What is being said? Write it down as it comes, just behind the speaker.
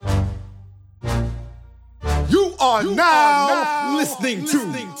are now listening to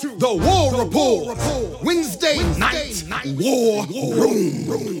the War Report, Wednesday night War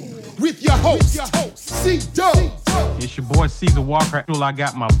Room, with your host, C-Dub. It's your boy Caesar Walker. I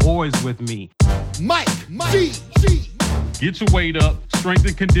got my boys with me. Mike G. Get your weight up, strength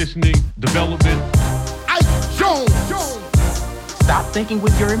and conditioning, development. Ike Jones. Stop thinking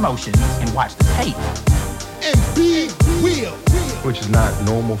with your emotions and watch the tape. And Big Will. Which is not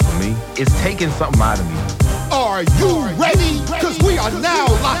normal for me. It's taking something out of me. Are you ready? Because we are now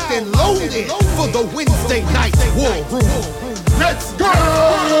locked and loaded for the Wednesday night War Room. Let's go!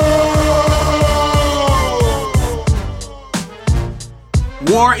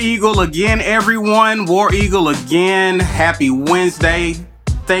 War Eagle again, everyone. War Eagle again. Happy Wednesday.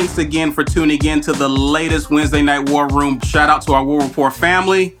 Thanks again for tuning in to the latest Wednesday Night War Room. Shout out to our War Report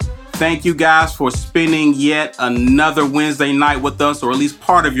family. Thank you guys for spending yet another Wednesday night with us, or at least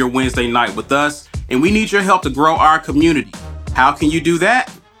part of your Wednesday night with us. And we need your help to grow our community. How can you do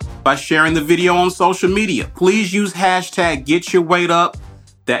that? By sharing the video on social media. Please use hashtag #GetYourWeightUp.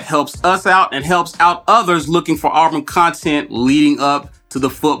 That helps us out and helps out others looking for Auburn content leading up to the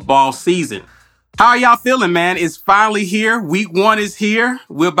football season. How are y'all feeling, man? It's finally here. Week 1 is here.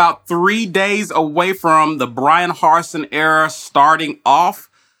 We're about 3 days away from the Brian Harsin era starting off.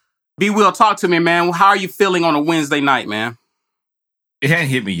 B. Will, talk to me, man. How are you feeling on a Wednesday night, man? It hadn't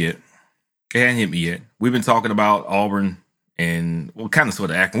hit me yet. We've been talking about Auburn and, well, kind of sort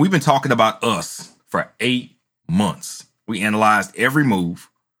of Akron. We've been talking about us for 8 months. We analyzed every move.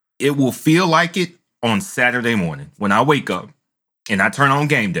 It will feel like it on Saturday morning when I wake up and I turn on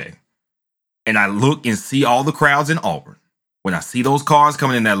game day and I look and see all the crowds in Auburn. When I see those cars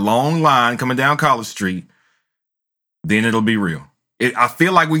coming in that long line coming down College Street, then it'll be real. I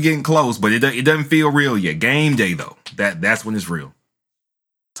feel like we're getting close, but it doesn't feel real yet. Game day, though, that's when it's real.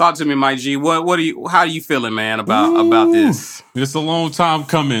 Talk to me, Mike G. How are you feeling, man, about this? It's a long time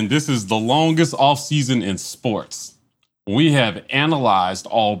coming. This is the longest offseason in sports. We have analyzed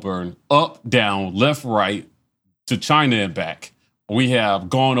Auburn up, down, left, right, to China and back. We have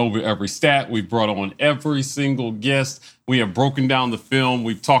gone over every stat. We've brought on every single guest. We have broken down the film.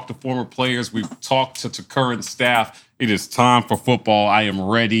 We've talked to former players. We've talked to current staff. It is time for football. I am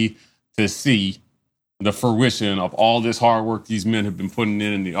ready to see the fruition of all this hard work these men have been putting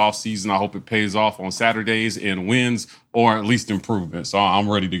in the offseason. I hope it pays off on Saturdays in wins or at least improvement. So I'm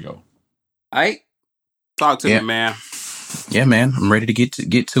ready to go. All right. Talk to me, man. Yeah, man. I'm ready to get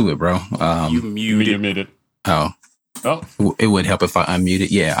to it, bro. You muted. Oh. It would help if I unmuted.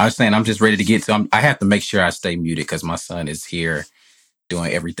 Yeah, I was saying I'm just ready to get to. I have to make sure I stay muted because my son is here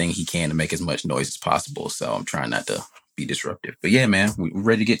doing everything he can to make as much noise as possible. So I'm trying not to be disruptive. But yeah, man, we're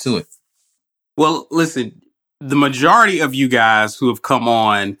ready to get to it. Well, listen, the majority of you guys who have come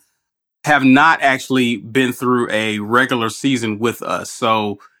on have not actually been through a regular season with us.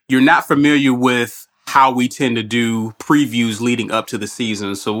 So you're not familiar with how we tend to do previews leading up to the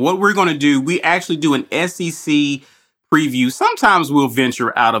season. So what we're going to do, we actually do an SEC preview. Sometimes we'll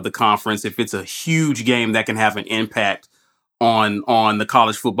venture out of the conference if it's a huge game that can have an impact on the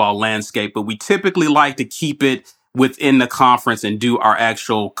college football landscape. But we typically like to keep it within the conference and do our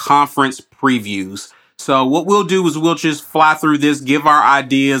actual conference previews. So what we'll do is we'll just fly through this, give our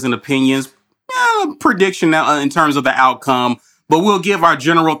ideas and opinions, prediction in terms of the outcome, but we'll give our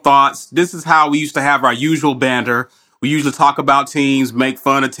general thoughts. This is how we used to have our usual banter. We usually talk about teams, make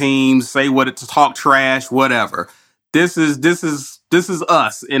fun of teams, say talk trash, whatever. This is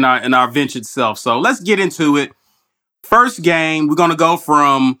us in our ventured self. So let's get into it. First game, we're going to go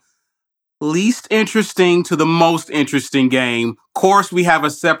from least interesting to the most interesting game. Of course, we have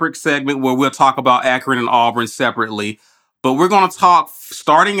a separate segment where we'll talk about Akron and Auburn separately, but we're going to talk,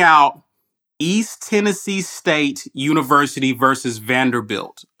 starting out, East Tennessee State University versus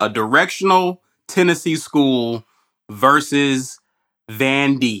Vanderbilt, a directional Tennessee school versus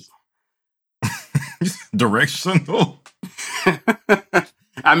Vandy. Directional?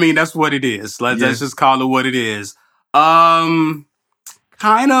 I mean, that's what it is. Let's just call it what it is.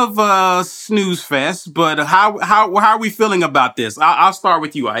 Kind of a snooze fest, but how are we feeling about this? I'll start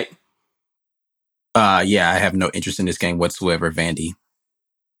with you, Ike. Yeah, I have no interest in this game whatsoever, Vandy.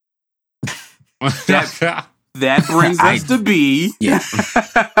 That brings us to B. Yeah.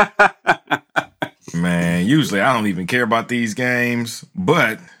 Man, usually I don't even care about these games,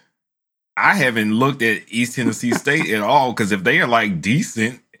 but I haven't looked at East Tennessee State at all because if they are like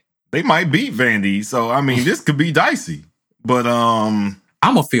decent, they might beat Vandy. So, I mean, this could be dicey. But I'm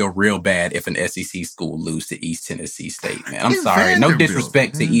going to feel real bad if an SEC school lose to East Tennessee State, man. I'm sorry. No Vanderbilt,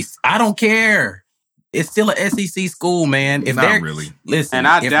 disrespect to East. I don't care. It's still an SEC school, man. If Not they're really. listen, And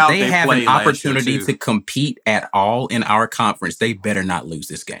I if doubt they they have played an last year, opportunity too. to compete at all in our conference, they better not lose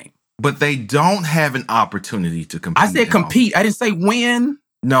this game. But they don't have an opportunity to compete. I said compete. I didn't say win.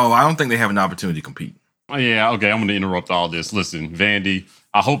 No, I don't think they have an opportunity to compete. Oh, yeah, okay, I'm going to interrupt all this. Listen, Vandy,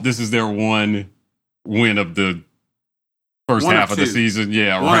 I hope this is their one win of the first half of the season.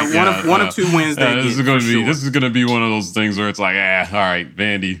 Yeah, right. One of 2 wins. This is going to be one of those things where it's like, all right,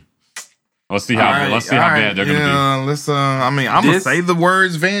 Vandy. Let's see how bad they're going to be. Yeah, listen. I mean, I'm gonna say the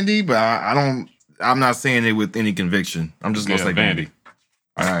words Vandy, but I don't. I'm not saying it with any conviction. I'm just gonna say Vandy.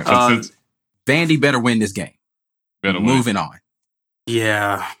 All right. Vandy better win this game. Moving on.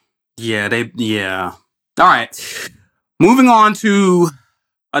 Yeah. All right. Moving on to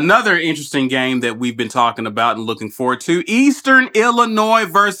another interesting game that we've been talking about and looking forward to: Eastern Illinois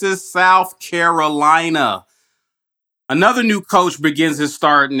versus South Carolina. Another new coach begins his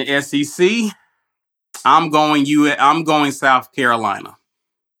start in the SEC. I'm going South Carolina.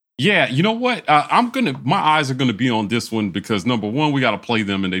 Yeah, you know what? My eyes are gonna be on this one because number one, we got to play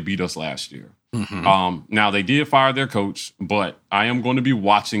them, and they beat us last year. Mm-hmm. Now they did fire their coach, but I am going to be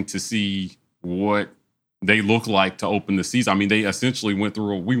watching to see what they look like to open the season. I mean, they essentially went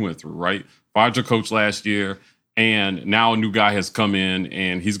through what we went through, right? Fired your coach last year. And now a new guy has come in,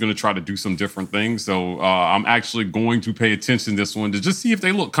 and he's going to try to do some different things. So I'm actually going to pay attention to this one to just see if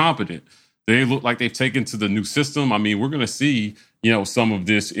they look competent. They look like they've taken to the new system. I mean, we're going to see, some of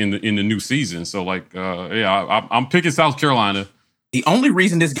this in the new season. So, I'm picking South Carolina. The only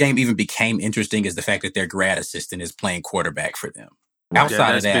reason this game even became interesting is the fact that their grad assistant is playing quarterback for them.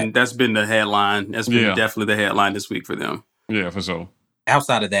 Outside of that, that's been the headline. That's been definitely the headline this week for them. Yeah, for sure.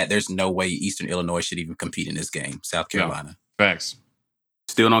 Outside of that, there's no way Eastern Illinois should even compete in this game. South Carolina. No, facts.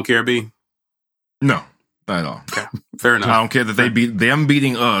 Still don't care, B? No, not at all. Okay, fair enough. I don't care that them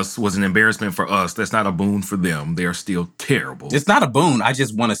beating us was an embarrassment for us. That's not a boon for them. They're still terrible. It's not a boon. I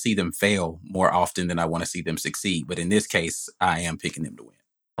just want to see them fail more often than I want to see them succeed. But in this case, I am picking them to win.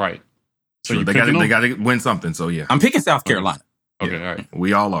 Right. So sure, they got to win something. So yeah, I'm picking South Carolina. Okay, yeah. all right.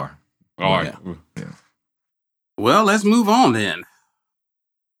 We all are. All right. Yeah. Well, let's move on then.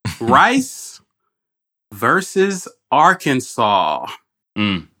 Rice versus Arkansas.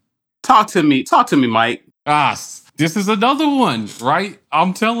 Talk to me, Mike. This is another one, right?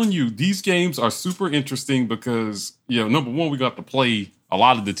 I'm telling you, these games are super interesting because, number one, we got to play a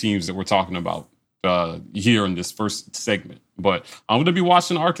lot of the teams that we're talking about here in this first segment. But I'm going to be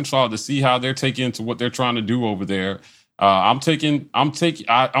watching Arkansas to see how they're taking to what they're trying to do over there. I'm taking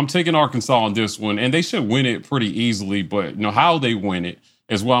Arkansas on this one, and they should win it pretty easily. But how they win it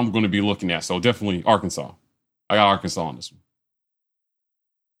is what I'm going to be looking at. So definitely Arkansas. I got Arkansas on this one.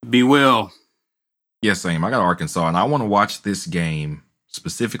 Be Will. Yes, same. I got Arkansas, and I want to watch this game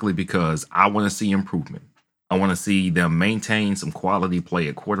specifically because I want to see improvement. I want to see them maintain some quality play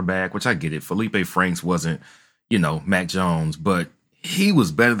at quarterback, which I get it. Felipe Franks wasn't, Mac Jones, but he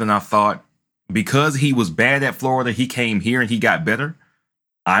was better than I thought. Because he was bad at Florida, he came here and he got better.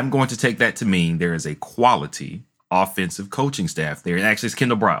 I'm going to take that to mean there is a quality offensive coaching staff there. And actually, it's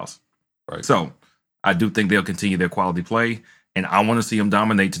Kendall Browse. Right. So I do think they'll continue their quality play. And I want to see them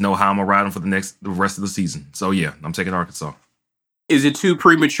dominate to know how I'm going to ride them for the rest of the season. So, yeah, I'm taking Arkansas. Is it too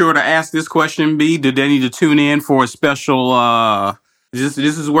premature to ask this question, B? Do they need to tune in for a special... This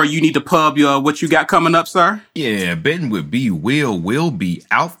is where you need to pub what you got coming up, sir? Yeah, Betting with B will be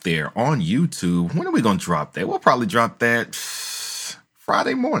out there on YouTube. When are we going to drop that? We'll probably drop that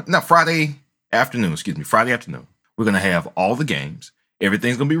Friday afternoon. Friday afternoon. We're going to have all the games.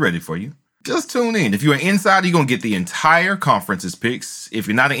 Everything's going to be ready for you. Just tune in. If you're an insider, you're going to get the entire conference's picks. If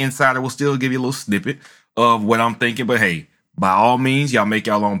you're not an insider, we'll still give you a little snippet of what I'm thinking. But hey, by all means, y'all make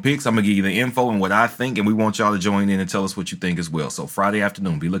y'all own picks. I'm going to give you the info and what I think, and we want y'all to join in and tell us what you think as well. So Friday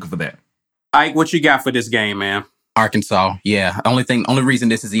afternoon, be looking for that. Ike, what you got for this game, man? Arkansas, yeah. Only reason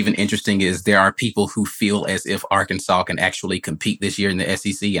this is even interesting is there are people who feel as if Arkansas can actually compete this year in the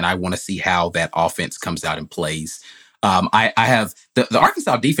SEC, and I want to see how that offense comes out and plays. I have the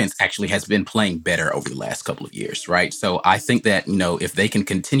Arkansas defense actually has been playing better over the last couple of years, right? So I think that, if they can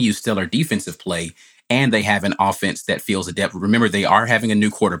continue stellar defensive play and they have an offense that feels adept. Remember, they are having a new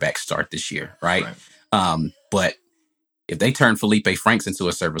quarterback start this year, right? But if they turn Felipe Franks into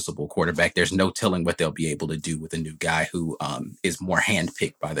a serviceable quarterback, there's no telling what they'll be able to do with a new guy who is more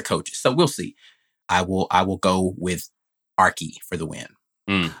handpicked by the coaches. So we'll see. I will go with Arky for the win.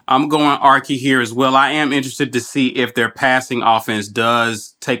 I'm going Arky here as well. I am interested to see if their passing offense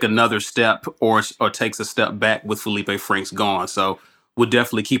does take another step or takes a step back with Felipe Franks gone. So we'll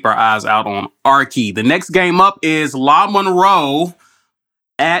definitely keep our eyes out on Arky. The next game up is La Monroe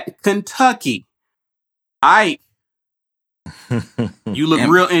at Kentucky. You look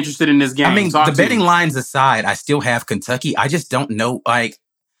real interested in this game. I mean, the betting lines aside, I still have Kentucky. I just don't know. Like,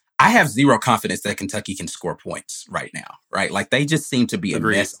 I have zero confidence that Kentucky can score points right now, right? Like, they just seem to be a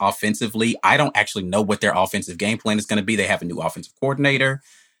mess offensively. I don't actually know what their offensive game plan is going to be. They have a new offensive coordinator.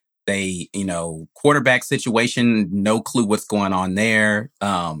 They, quarterback situation, no clue what's going on there.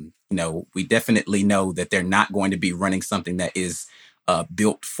 We definitely know that they're not going to be running something that is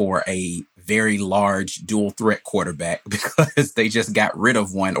built for a very large dual threat quarterback because they just got rid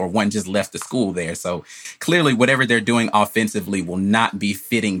of one, or one just left the school there. So clearly whatever they're doing offensively will not be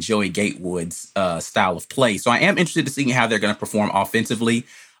fitting Joey Gatewood's style of play. So I am interested to see how they're going to perform offensively.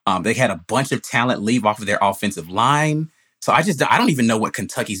 They had a bunch of talent leave off of their offensive line. So I don't even know what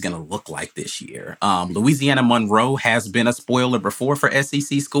Kentucky's going to look like this year. Louisiana Monroe has been a spoiler before for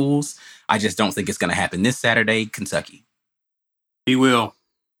SEC schools. I just don't think it's going to happen this Saturday. Kentucky. He will.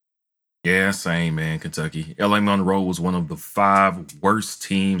 Yeah, same, man. Kentucky. LA Monroe was one of the 5 worst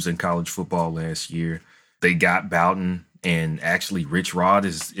teams in college football last year. They got Bowden, and actually Rich Rod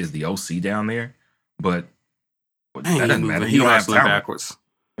is the OC down there. But that doesn't matter. He don't have talent. Backwards.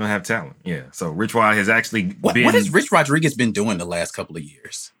 You don't have talent. Yeah. So Rich Rod has actually been... What has Rich Rodriguez been doing the last couple of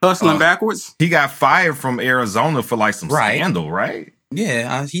years? Hustling backwards? He got fired from Arizona for like some scandal, right?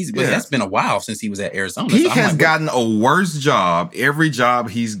 Yeah, that's been a while since he was at Arizona. He has gotten a worse job every job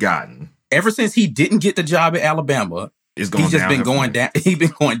he's gotten. Ever since he didn't get the job at Alabama, he's just been going down. He's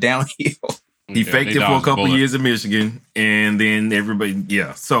been going downhill. He faked it for a couple of years in Michigan, and then everybody,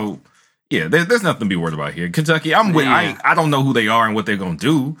 So, there's nothing to be worried about here. Kentucky, I don't know who they are and what they're going to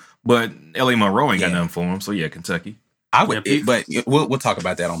do, but LA Monroe ain't got nothing for them. So, Kentucky. I would, but we'll talk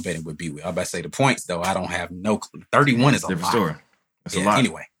about that on Betting with B-Will. I was about to say the points, though. I don't have no clue. 31 is a different lot. Story. That's a lot.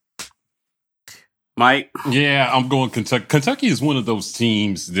 Anyway. Mike? Yeah, I'm going Kentucky. Kentucky is one of those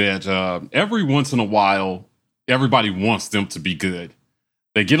teams that every once in a while, everybody wants them to be good.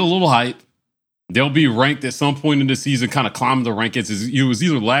 They get a little hype. They'll be ranked at some point in the season, kind of climb the rankings. It was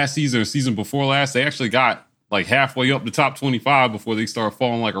either last season or season before last. They actually got like halfway up the top 25 before they started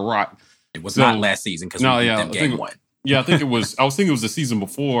falling like a rock. It was not last season because we beat them game 1. Yeah, I think it was. I was thinking it was the season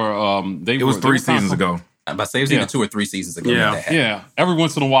before. It was 3 seasons ago. I'm about to say it was either 2 or 3 seasons ago. Yeah. Every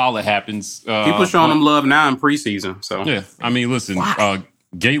once in a while it happens. People showing them love now in preseason. So I mean, listen,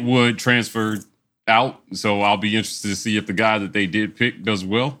 Gatewood transferred out, so I'll be interested to see if the guy that they did pick does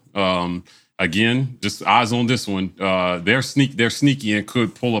well. Again, just eyes on this one. They're sneaky and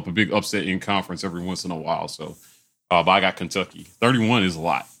could pull up a big upset in conference every once in a while. So, but I got Kentucky. 31 is a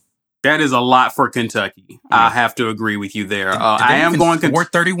lot. That is a lot for Kentucky. Yeah. I have to agree with you there. I am going to score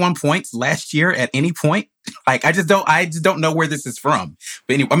 31 points last year at any point. Like I just don't know where this is from.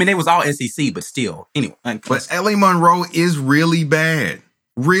 But anyway, I mean, it was all SEC, but still. Anyway, but LA Monroe is really bad,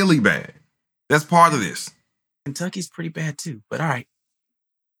 really bad. That's part of this. Kentucky's pretty bad too. But all right,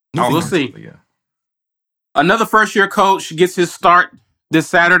 we'll see. Yeah. Another first-year coach gets his start this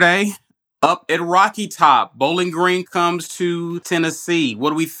Saturday. Up at Rocky Top, Bowling Green comes to Tennessee.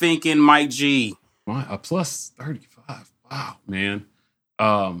 What are we thinking, Mike G? A plus 35. Wow, man.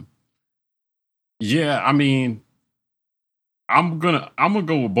 Yeah, I mean, I'm gonna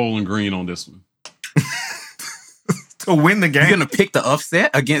go with Bowling Green on this one. To win the game. You're gonna pick the upset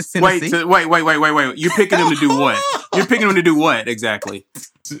against Tennessee? Wait. You're picking them to do what? You're picking them to do what exactly?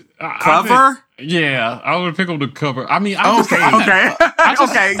 Cover? I would pick them to cover. I mean, okay.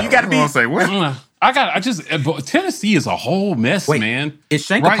 You got to be. Say what? Tennessee is a whole mess, man. Is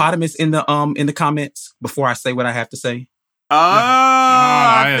Shankopotamus in the comments before I say what I have to say?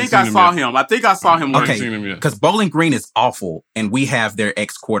 I think I saw him. I think I saw him. Okay, because Bowling Green is awful, and we have their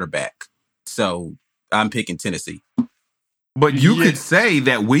ex-quarterback. So I'm picking Tennessee. But you could say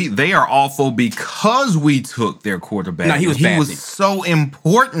that they are awful because we took their quarterback. No, he was bad. He was so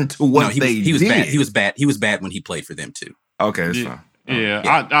important to what he was bad. He was bad. He was bad when he played for them too. Okay, that's fine. Yeah,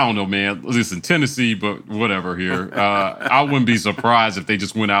 I don't know, man. Listen, Tennessee, but whatever here. I wouldn't be surprised if they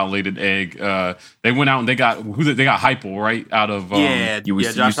just went out and laid an egg. They went out and they got Heupel, right? Out of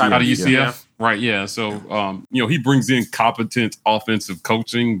Josh out of UCF. Right, yeah. So, he brings in competent offensive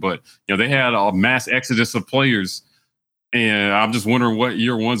coaching, but, they had a mass exodus of players. And I'm just wondering what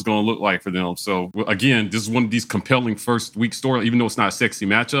year one's going to look like for them. So, again, this is one of these compelling first week stories. Even though it's not a sexy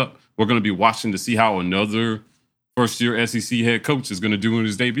matchup, we're going to be watching to see how another first-year SEC head coach is going to do in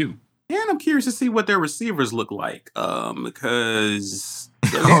his debut. And I'm curious to see what their receivers look like because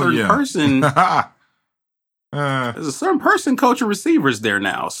there's a certain person coaching receivers there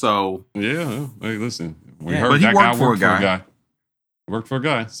now. So yeah, hey, listen, we heard that guy worked for a guy. Worked for a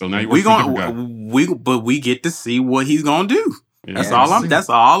guy, so now you work for a guy. But we get to see what he's gonna do. Yeah. That's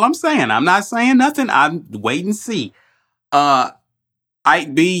all I'm saying. I'm not saying nothing. I'm wait and see.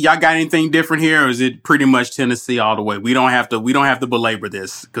 Ike B, y'all got anything different here, or is it pretty much Tennessee all the way? We don't have to belabor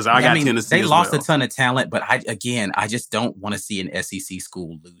this because I got Tennessee. They as lost well. a ton of talent, but I just don't want to see an SEC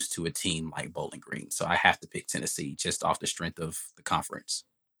school lose to a team like Bowling Green. So I have to pick Tennessee just off the strength of the conference.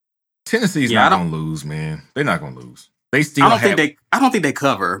 Tennessee's not going to lose, man. They're not going to lose. They still. I don't think they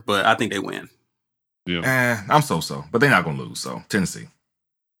cover, but I think they win. Yeah, I'm so, but they're not going to lose. So Tennessee.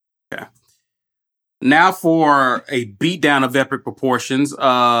 Yeah. Now for a beatdown of epic proportions.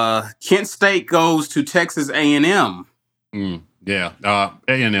 Kent State goes to Texas A&M.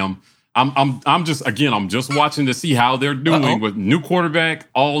 A&M. I'm just watching to see how they're doing with new quarterback,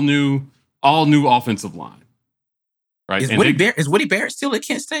 all new offensive line. Right? Is Woody Barrett still at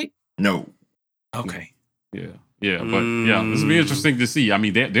Kent State? No. Okay. Yeah. But this will be interesting to see. I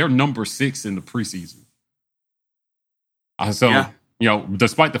mean, they're number 6 in the preseason.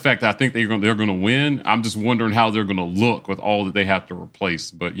 Despite the fact that I think they're going to win, I'm just wondering how they're going to look with all that they have to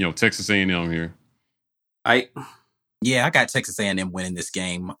replace. But Texas A&M here. I got Texas A&M winning this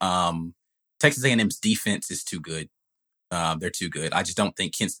game. Texas A&M's defense is too good. They're too good. I just don't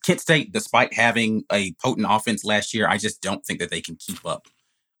think Kent State, despite having a potent offense last year, I just don't think that they can keep up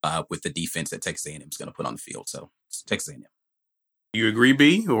with the defense that Texas A&M is going to put on the field. So Texas A&M. You agree,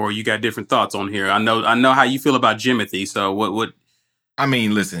 B, or you got different thoughts on here? I know how you feel about Jimothy. So what? I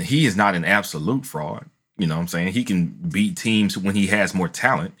mean, listen, he is not an absolute fraud. You know what I'm saying? He can beat teams when he has more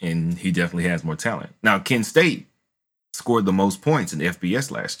talent, and he definitely has more talent. Now, Kent State scored the most points in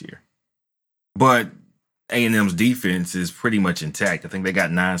FBS last year. But A&M's defense is pretty much intact. I think they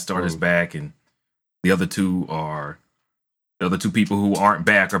got 9 starters back, and the other two people who aren't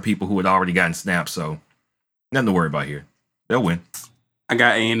back are people who had already gotten snaps, so nothing to worry about here. They'll win. I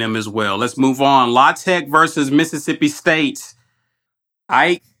got A&M as well. Let's move on. La Tech versus Mississippi State.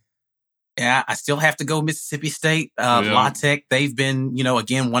 Yeah, I still have to go Mississippi State. La Tech, they've been,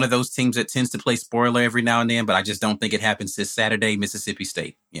 again, one of those teams that tends to play spoiler every now and then, but I just don't think it happens this Saturday. Mississippi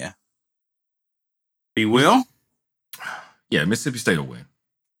State, yeah. He will? Yeah, Mississippi State will win.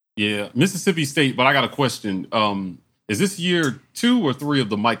 Yeah, Mississippi State, but I got a question. Is this year 2 or 3 of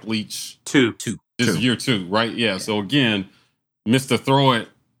the Mike Leach? 2. This is year 2, right? Yeah, so again, Mr. Throw It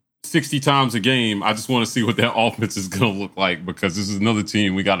 60 times a game. I just want to see what that offense is going to look like because this is another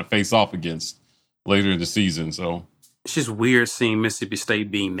team we got to face off against later in the season. So it's just weird seeing Mississippi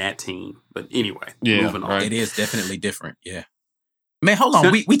State being that team. But anyway, moving on. Right. It is definitely different. Yeah. Man, hold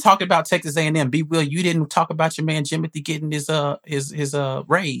on. We talked about Texas A&M. B. Will, you didn't talk about your man Jimothy getting his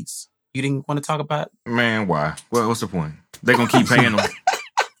raise. You didn't want to talk about? Man, why? What's the point? They're gonna keep paying him.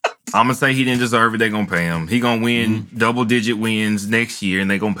 I'm gonna say he didn't deserve it. They're gonna pay him. He gonna win double-digit wins next year,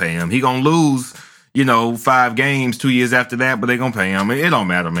 and they're gonna pay him. He gonna lose, 5 games 2 years after that, but they're gonna pay him. It don't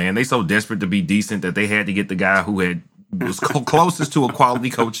matter, man. They so desperate to be decent that they had to get the guy who was closest to a quality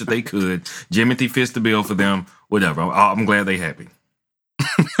coach that they could. Jimothy fits the bill for them. Whatever. I'm glad they happy.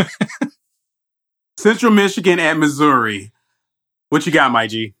 Central Michigan at Missouri. What you got, Mike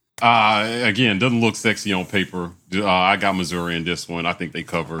G? Again, doesn't look sexy on paper. I got Missouri in this one. I think they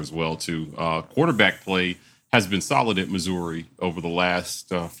cover as well, too. Quarterback play has been solid at Missouri over the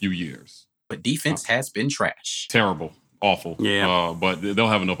last few years. But defense has been trash. Terrible. Awful. Yeah. But they'll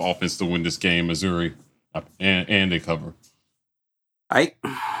have enough offense to win this game, Missouri, and they cover.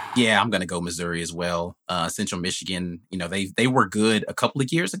 Yeah, I'm going to go Missouri as well. Central Michigan, they were good a couple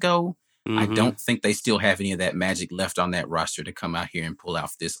of years ago. Mm-hmm. I don't think they still have any of that magic left on that roster to come out here and pull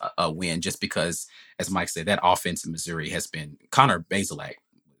off this win, just because, as Mike said, that offense in Missouri has been – Connor Bazelak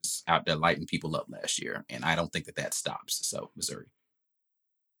was out there lighting people up last year, and I don't think that stops. So, Missouri.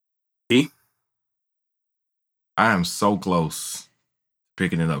 I am so close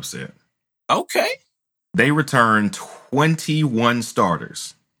picking an upset. Okay. They returned 21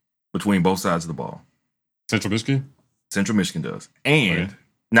 starters between both sides of the ball. Central Michigan? Central Michigan does. And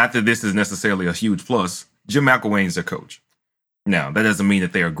not that this is necessarily a huge plus, Jim McElwain's their coach. Now, that doesn't mean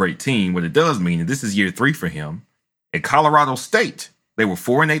that they're a great team. What it does mean is this is year 3 for him. At Colorado State, they were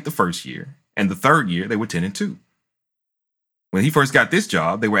 4-8 the first year, and the third year, they were 10-2. When he first got this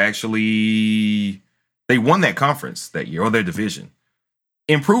job, they won that conference that year, or their division.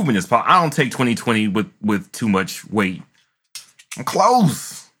 Improvement is possible. I don't take 2020 with too much weight. I'm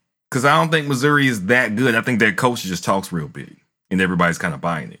close, because I don't think Missouri is that good. I think their coach just talks real big, and everybody's kind of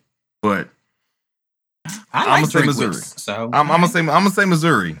buying it. But I'm gonna say Missouri. So I'm gonna say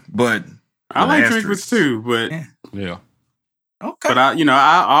Missouri, but I like Drinkwitz too. But yeah. Okay. But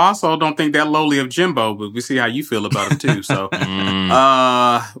I also don't think that lowly of Jimbo, but we see how you feel about him too. So,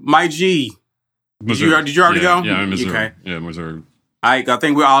 Mike G, Missouri. Did you already go? Yeah, Missouri. Okay. Yeah, Missouri. I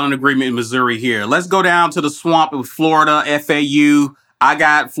think we're all in agreement in Missouri here. Let's go down to the swamp with Florida, FAU. I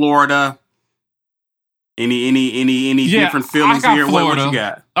got Florida. Any different feelings here? What you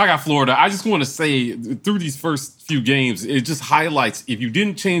got? I got Florida. I just want to say, through these first few games, it just highlights, if you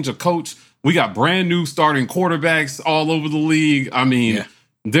didn't change a coach, we got brand new starting quarterbacks all over the league. I mean,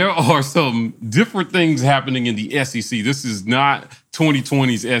 there are some different things happening in the SEC. This is not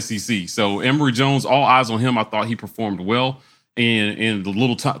 2020's SEC. So Emory Jones, all eyes on him. I thought he performed well in the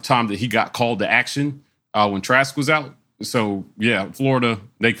little time that he got called to action when Trask was out. So, yeah, Florida,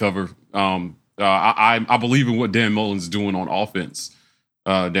 they cover. I believe in what Dan Mullen's doing on offense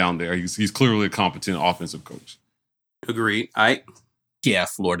down there. He's clearly a competent offensive coach. Agreed. Yeah,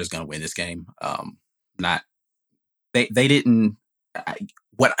 Florida's going to win this game. They didn't.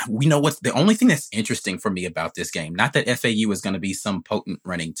 What's the only thing that's interesting for me about this game? Not that FAU is going to be some potent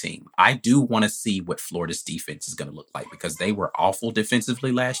running team. I do want to see what Florida's defense is going to look like, because they were awful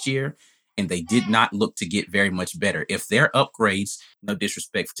defensively last year, and they did not look to get very much better. If their upgrades, no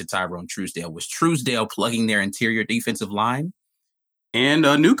disrespect to Tyrone Truesdale, was Truesdale plugging their interior defensive line and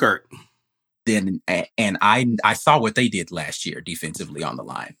Newkirk, then I saw what they did last year defensively on the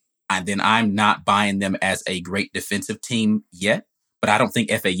line, and then I'm not buying them as a great defensive team yet. But I don't think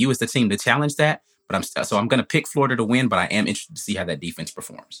FAU is the team to challenge that. But I'm going to pick Florida to win, but I am interested to see how that defense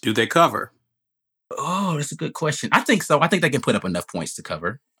performs. Do they cover? Oh, that's a good question. I think so. I think they can put up enough points to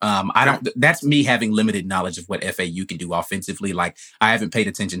cover. That's me having limited knowledge of what FAU can do offensively. Like, I haven't paid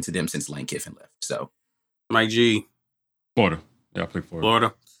attention to them since Lane Kiffin left. So, Mike G. Florida. Yeah, I pick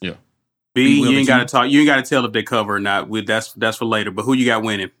Florida. Yeah. B, you ain't got to talk. You ain't got to tell if they cover or not. That's for later. But who you got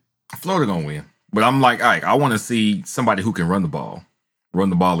winning? Florida going to win. But I'm like, all right, I want to see somebody who can run the ball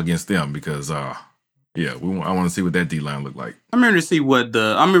against them, because I want to see what that D-line look like. I'm ready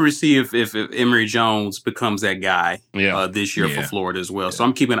to see if Emory Jones becomes that guy this year for Florida as well. Yeah. So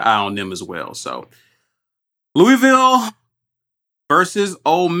I'm keeping an eye on them as well. So Louisville versus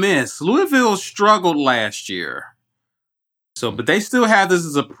Ole Miss. Louisville struggled last year. So, but they still have this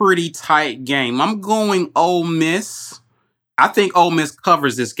as a pretty tight game. I'm going Ole Miss. I think Ole Miss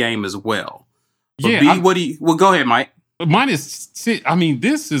covers this game as well. But go ahead, Mike. Mine is,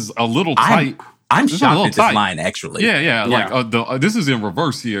 this is a little tight. I'm shocked at this line, actually. Yeah. Like this is in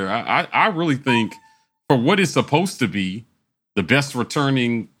reverse here. I really think, for what is supposed to be the best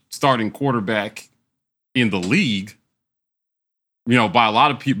returning starting quarterback in the league, by a lot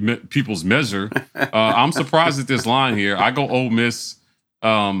of people's measure, I'm surprised at this line here. I go Ole Miss.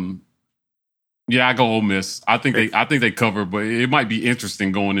 I go Ole Miss. I think they cover, but it might be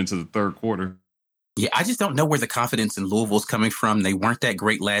interesting going into the third quarter. Yeah, I just don't know where the confidence in Louisville's coming from. They weren't that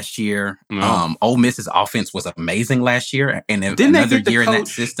great last year. No. Ole Miss's offense was amazing last year, and another year in that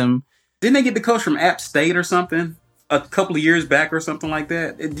system. Didn't they get the coach from App State or something a couple of years back or something like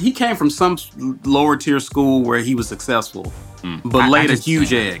that? He came from some lower tier school where he was successful, but laid a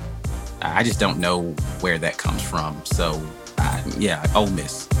huge egg. I just don't know where that comes from. So, Ole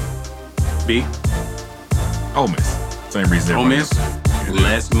Miss. B? Ole Miss. Same reason. Ole Miss.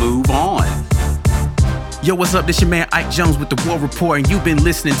 Let's move on. Yo, what's up? This your man Ike Jones with the War Report, and you've been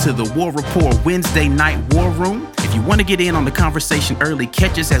listening to the War Report Wednesday Night War Room. If you want to get in on the conversation early,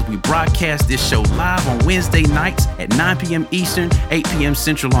 catch us as we broadcast this show live on Wednesday nights at 9 p.m. Eastern, 8 p.m.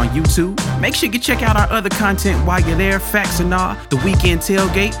 Central on YouTube. Make sure you check out our other content while you're there. Facts and All, the Weekend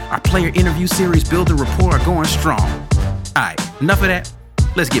Tailgate, our player interview series, Building Rapport, are going strong. All right, enough of that.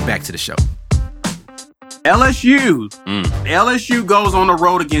 Let's get back to the show. LSU. LSU goes on the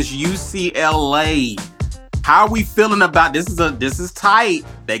road against UCLA. How are we feeling about this? This is tight.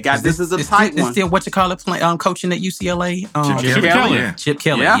 This is a tight one. Still what you call it? Coaching at UCLA. Chip Kelly. Yeah. Chip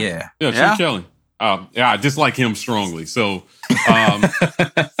Kelly. Yeah, Chip Kelly. I dislike him strongly. So,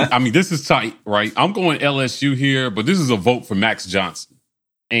 this is tight, right? I'm going LSU here, but this is a vote for Max Johnson.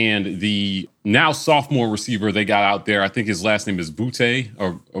 And the now sophomore receiver they got out there, I think his last name is Butte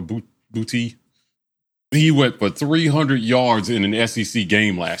or Butte. He went for 300 yards in an SEC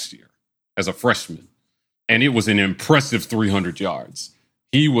game last year as a freshman. And it was an impressive 300 yards.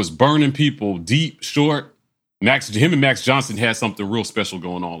 He was burning people deep, short. Him and Max Johnson had something real special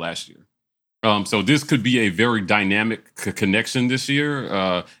going on last year. So this could be a very dynamic connection this year.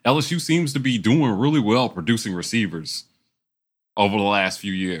 LSU seems to be doing really well producing receivers over the last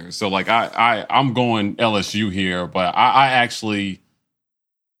few years. So I'm going LSU here, but I like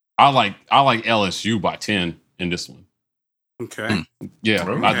LSU by 10 in this one. Okay. Yeah.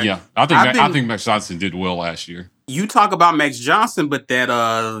 Okay. I think Max Johnson did well last year. You talk about Max Johnson, but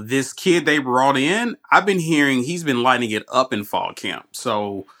that this kid they brought in, I've been hearing he's been lighting it up in fall camp.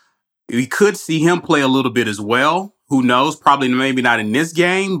 So We could see him play a little bit as well. Who knows? Probably maybe not in this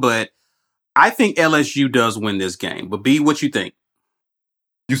game, but I think LSU does win this game. But B, what you think?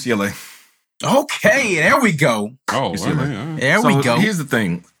 UCLA. Okay, there we go. Oh, UCLA. There we go. Here's the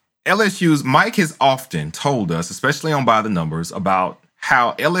thing. Mike has often told us, especially on By the Numbers, about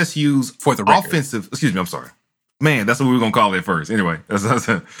how LSU's For the record. offensive, excuse me, I'm sorry. Man, that's what we were going to call it first. Anyway,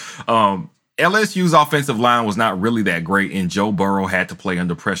 LSU's offensive line was not really that great, and Joe Burrow had to play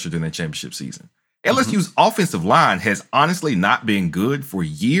under pressure during the championship season. LSU's offensive line has honestly not been good for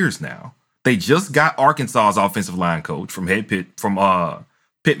years now. They just got Arkansas's offensive line coach from Pittman,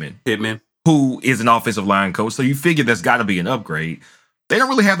 who is an offensive line coach. So you figure there's got to be an upgrade. They don't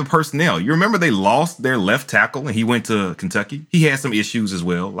really have the personnel. You remember they lost their left tackle and he went to Kentucky. He had some issues as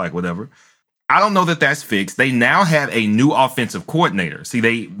well, like whatever. I don't know that that's fixed. They now have a new offensive coordinator. See,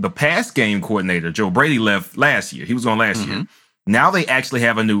 the pass game coordinator, Joe Brady, left last year. He was on last year. Now they actually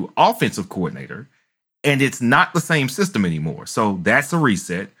have a new offensive coordinator, and it's not the same system anymore. So that's a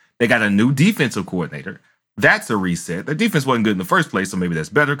reset. They got a new defensive coordinator. That's a reset. Their defense wasn't good in the first place, so maybe that's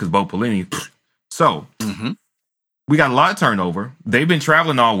better because Bo Pelini. So we got a lot of turnover. They've been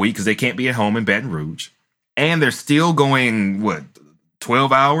traveling all week because they can't be at home in Baton Rouge. And they're still going,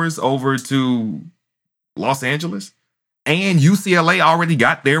 12 hours over to Los Angeles? And UCLA already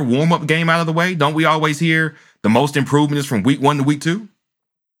got their warm-up game out of the way. Don't we always hear the most improvement is from week 1 to week 2?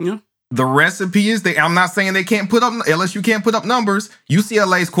 Yeah. The recipe is, I'm not saying they can't put up, LSU can't put up numbers.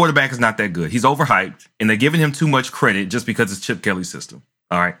 UCLA's quarterback is not that good. He's overhyped, and they're giving him too much credit just because it's Chip Kelly's system.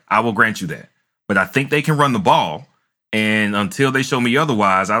 All right, I will grant you that. But I think they can run the ball, and until they show me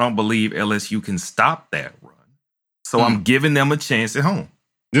otherwise, I don't believe LSU can stop that run. So I'm giving them a chance at home.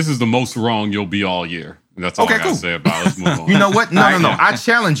 This is the most wrong you'll be all year. That's all I gotta say about it. Let's move on. You know what? No. I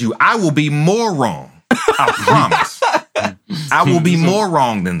challenge you. I will be more wrong. I promise. I will be more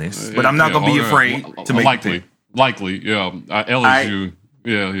wrong than this, but I'm not going to be afraid to make likely. Yeah. LSU.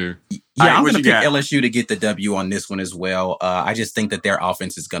 Here. Yeah, I'm going to pick LSU to get the W on this one as well. I just think that their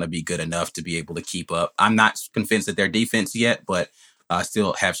offense is going to be good enough to be able to keep up. I'm not convinced that their defense yet, but I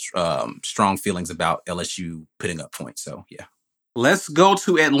still have strong feelings about LSU putting up points. So, yeah. Let's go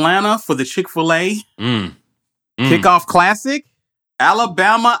to Atlanta for the Chick-fil-A Kickoff Classic.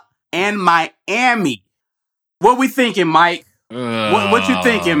 Alabama and Miami. What we thinking, Mike? What you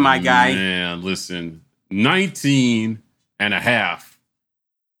thinking, my guy? Man, listen. 19 and a half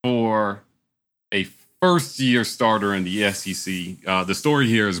for a first-year starter in the SEC. The story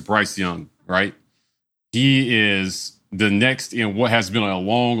here is Bryce Young, right? He is the next in what has been a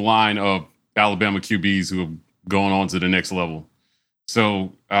long line of Alabama QBs who have gone on to the next level.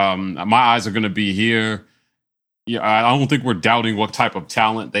 So my eyes are going to be here. Yeah, I don't think we're doubting what type of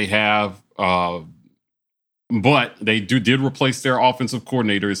talent they have. But they did replace their offensive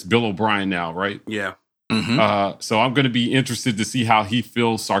coordinator. It's Bill O'Brien now, right? Yeah. So I'm going to be interested to see how he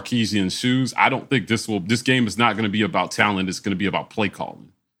fills Sarkisian's shoes. I don't think this game is not going to be about talent. It's going to be about play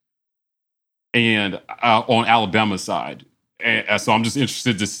calling. And on Alabama's side. And so I'm just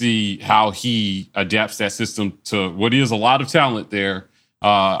interested to see how he adapts that system to what is a lot of talent there.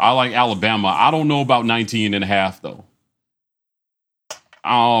 I like Alabama. I don't know about 19 and a half, though.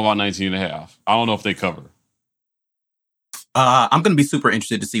 I don't know about 19 and a half. I don't know if they cover. I'm going to be super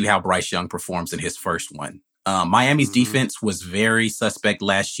interested to see how Bryce Young performs in his first one. Miami's defense was very suspect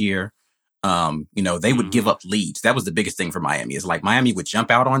last year. They would give up leads. That was the biggest thing for Miami. Is like Miami would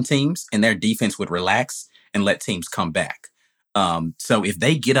jump out on teams and their defense would relax and let teams come back. So if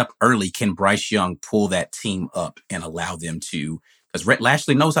they get up early, can Bryce Young pull that team up and allow them to? Because Rhett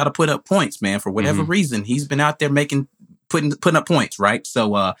Lashley knows how to put up points, man. For whatever reason, he's been out there putting up points, right?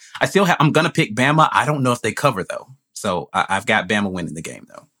 So I'm going to pick Bama. I don't know if they cover though. So I've got Bama winning the game,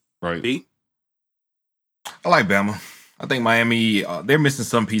 though. Right. B? I like Bama. I think Miami, they're missing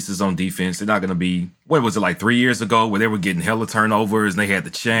some pieces on defense. They're not going to be, what was it, like 3 years ago where they were getting hella turnovers and they had the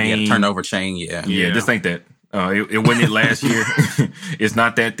chain. Yeah, turnover chain, yeah. Yeah, this ain't that. It wasn't it last year. It's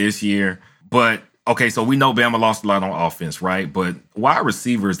not that this year. But, okay, so we know Bama lost a lot on offense, right? But wide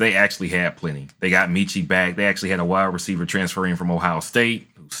receivers, they actually had plenty. They got Michie back. They actually had a wide receiver transferring from Ohio State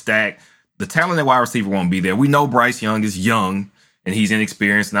who stacked. The talent at wide receiver won't be there. We know Bryce Young is young and he's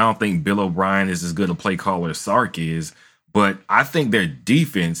inexperienced, and I don't think Bill O'Brien is as good a play caller as Sark is, but I think their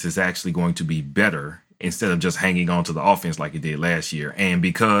defense is actually going to be better instead of just hanging on to the offense like it did last year. And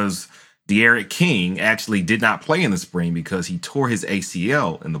because De'Aaron King actually did not play in the spring because he tore his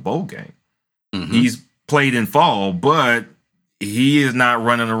ACL in the bowl game. He's played in fall, but he is not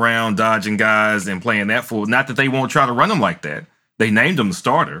running around dodging guys and playing that full. Not that they won't try to run him like that. They named him the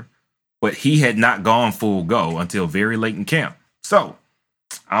starter. But he had not gone full go until very late in camp. So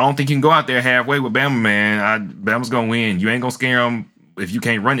I don't think you can go out there halfway with Bama, man. Bama's going to win. You ain't going to scare them if you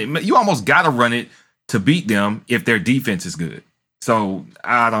can't run it. You almost got to run it to beat them if their defense is good. So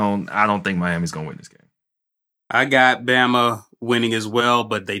I don't think Miami's going to win this game. I got Bama winning as well,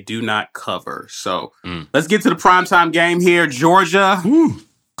 but they do not cover. So let's get to the primetime game here. Georgia,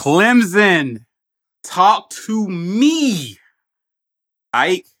 Clemson. Talk to me.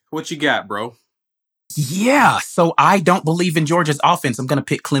 Ike, what you got, bro? Yeah, so I don't believe in Georgia's offense. I'm going to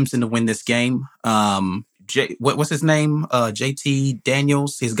pick Clemson to win this game. What's his name? JT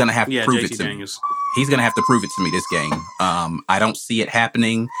Daniels. He's going to have to prove it to me. He's going to have to prove it to me this game. I don't see it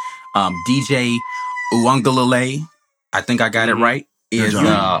happening. DJ Uiagalelei, I think I got it right. Good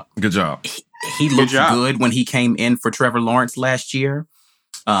job. He looked good when he came in for Trevor Lawrence last year.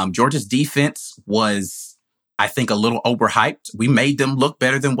 Georgia's defense was, I think, a little overhyped. We made them look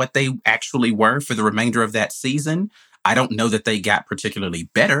better than what they actually were for the remainder of that season. I don't know that they got particularly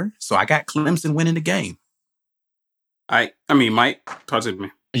better, so I got Clemson winning the game. Mike, talk to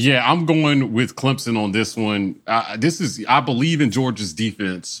me. Yeah, I'm going with Clemson on this one. I believe in Georgia's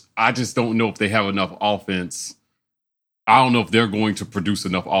defense. I just don't know if they have enough offense. I don't know if they're going to produce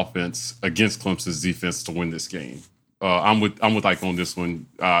enough offense against Clemson's defense to win this game. I'm with Ike on this one.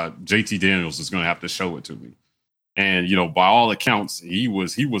 JT Daniels is going to have to show it to me. And, by all accounts, he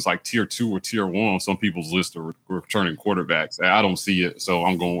was like tier 2 or tier 1 on some people's list of returning quarterbacks. I don't see it, so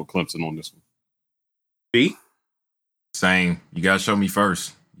I'm going with Clemson on this one. B? Same. You got to show me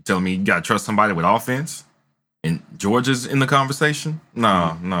first. You telling me you got to trust somebody with offense? And Georgia's in the conversation?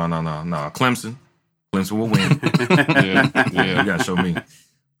 No. Clemson will win. Yeah. You got to show me.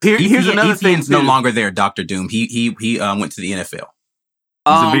 Here's another thing. He's no longer there, Dr. Doom. He went to the NFL.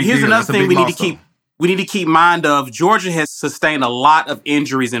 Here's another thing we need to keep mind of. Georgia has sustained a lot of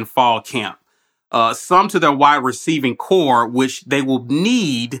injuries in fall camp. Some to their wide receiving core, which they will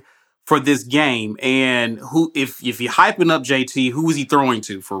need for this game. And if you're hyping up JT, who is he throwing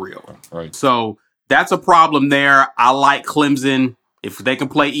to for real? Right. So that's a problem there. I like Clemson. If they can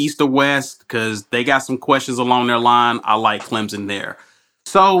play East or West, because they got some questions along their line, I like Clemson there.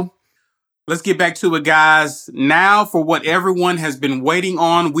 So let's get back to it, guys. Now, for what everyone has been waiting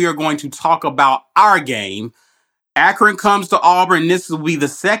on, we are going to talk about our game. Akron comes to Auburn. This will be the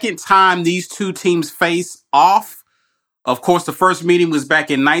second time these two teams face off. Of course, the first meeting was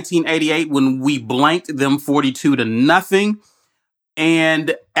back in 1988 when we blanked them 42-0.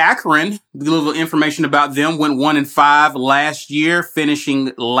 And Akron, a little information about them, went 1-5 last year,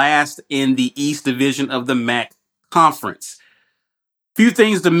 finishing last in the East Division of the MAC Conference. Few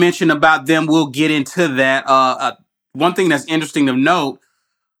things to mention about them. We'll get into that. One thing that's interesting to note,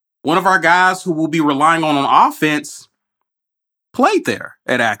 one of our guys who we'll be relying on offense played there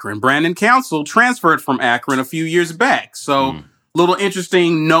at Akron. Brandon Council transferred from Akron a few years back. So little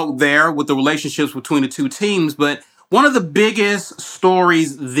interesting note there with the relationships between the two teams. But one of the biggest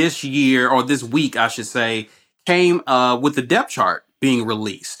stories this year, or this week, I should say, came with the depth chart being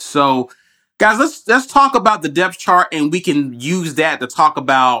released. So guys, let's talk about the depth chart, and we can use that to talk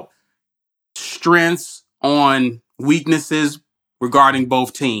about strengths on weaknesses regarding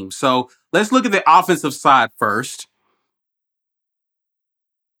both teams. So let's look at the offensive side first.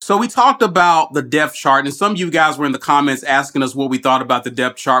 So we talked about the depth chart, and some of you guys were in the comments asking us what we thought about the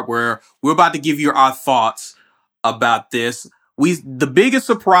depth chart, where we're about to give you our thoughts about this. The biggest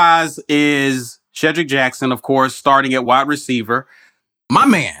surprise is Shedrick Jackson, of course, starting at wide receiver. My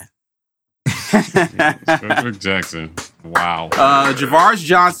man. Shedrick Jackson. Wow. Javaris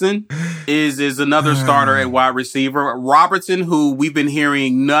Johnson is another starter at wide receiver. Robertson, who we've been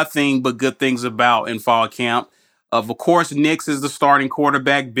hearing nothing but good things about in fall camp. Of course, Nix is the starting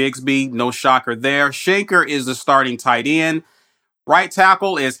quarterback. Bigsby, no shocker there. Shaker is the starting tight end. Right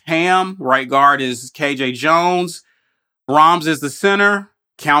tackle is Ham. Right guard is KJ Jones. Brahms is the center.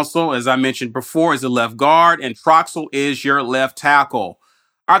 Council, as I mentioned before, is the left guard. And Troxel is your left tackle.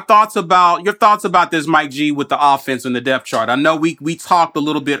 Your thoughts about this, Mike G, with the offense and the depth chart. I know we talked a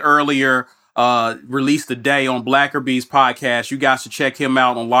little bit earlier, released today on Blackerby's podcast. You guys should check him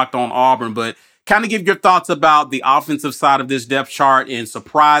out on Locked On Auburn, but kind of give your thoughts about the offensive side of this depth chart and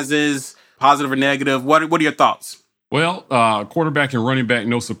surprises, positive or negative. What are your thoughts? Well, quarterback and running back,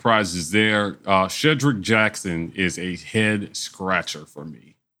 no surprises there. Shedrick Jackson is a head scratcher for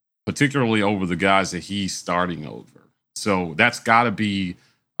me, particularly over the guys that he's starting over. So that's got to be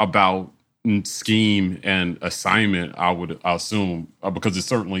about scheme and assignment, I would assume, because it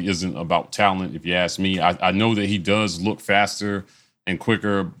certainly isn't about talent, if you ask me. I know that he does look faster and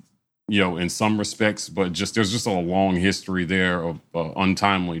quicker, in some respects, but there's just a long history there of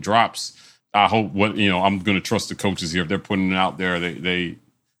untimely drops. I hope I'm going to trust the coaches here. If they're putting it out there, they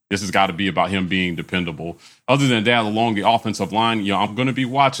This has got to be about him being dependable. Other than that, along the offensive line, I'm going to be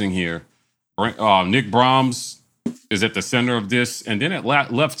watching here. Nick Brahms is at the center of this. And then at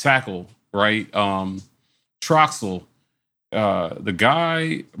left tackle, right, Troxel, the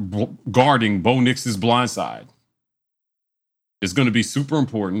guy guarding Bo Nix's blind side, is going to be super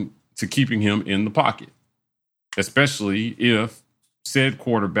important to keeping him in the pocket, especially if said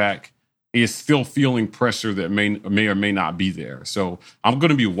quarterback is still feeling pressure that may or may not be there. So I'm going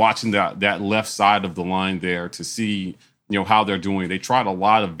to be watching that left side of the line there to see, how they're doing. They tried a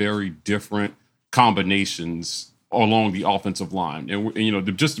lot of very different combinations along the offensive line.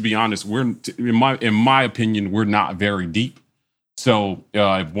 And just to be honest, in my opinion, we're not very deep. So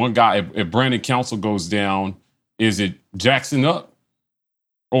if Brandon Council goes down, is it Jackson up?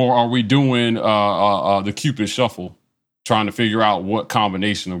 Or are we doing the Cupid shuffle, trying to figure out what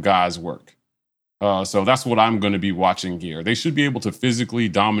combination of guys work? So that's what I'm going to be watching here. They should be able to physically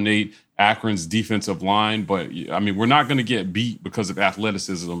dominate Akron's defensive line, but we're not going to get beat because of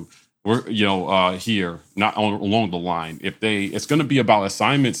athleticism. We're here, not along the line. It's going to be about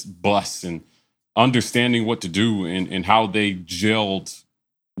assignments, busts, and understanding what to do and how they gelled,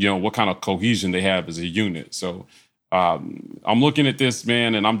 what kind of cohesion they have as a unit. So I'm looking at this,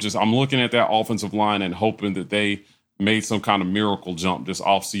 man, and I'm looking at that offensive line and hoping that they made some kind of miracle jump this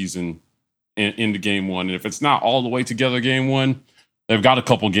offseason into game one. And if it's not all the way together game one, they've got a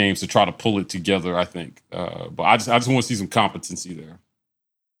couple games to try to pull it together, I think. But I just want to see some competency there.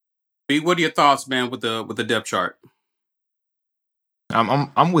 B, what are your thoughts, man, with the depth chart?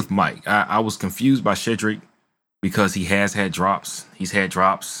 I'm with Mike. I was confused by Shedrick because he has had drops. He's had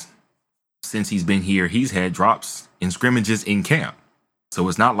drops since he's been here. He's had drops in scrimmages in camp. So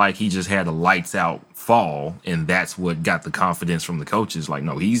it's not like he just had a lights out fall and that's what got the confidence from the coaches. Like,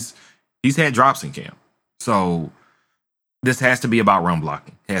 no, he's had drops in camp. So this has to be about run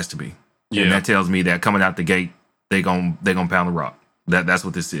blocking. It has to be. Yeah. And that tells me that coming out the gate, they're gonna pound the rock. That's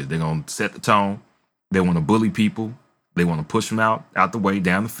what this is. They're gonna set the tone. They want to bully people. They want to push them out the way,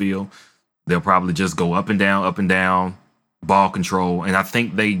 down the field. They'll probably just go up and down, ball control. And I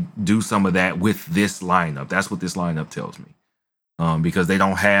think they do some of that with this lineup. That's what this lineup tells me. Because they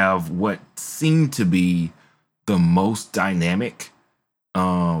don't have what seemed to be the most dynamic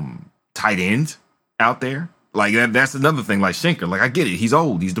tight end out there. Like that's another thing. Like Schenker, like I get it. He's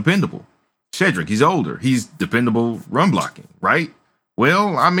old. He's dependable. Shedrick, he's older. He's dependable run blocking, right?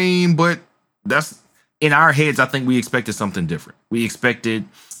 Well, but that's in our heads. I think we expected something different. We expected,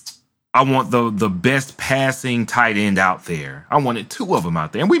 I want the best passing tight end out there. I wanted two of them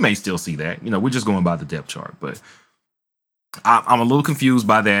out there. And we may still see that. We're just going by the depth chart. But I'm a little confused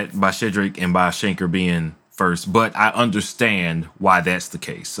by that, by Shedrick and by Schenker being first. But I understand why that's the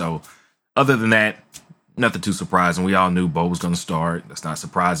case. So other than that, nothing too surprising. We all knew Bo was going to start. That's not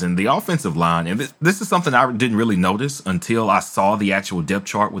surprising. The offensive line, and this is something I didn't really notice until I saw the actual depth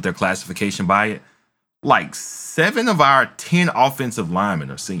chart with their classification by it. Like 7 of our 10 offensive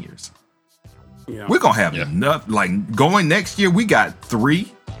linemen are seniors. Yeah. We're going to have enough. Like going next year, we got 3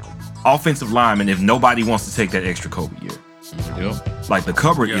 offensive linemen if nobody wants to take that extra COVID year. Yep. Like the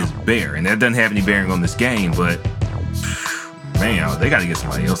cupboard is bare, and that doesn't have any bearing on this game, but man, they got to get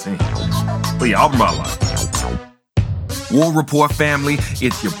somebody else in here. But yeah, Auburn ball line. War Report family,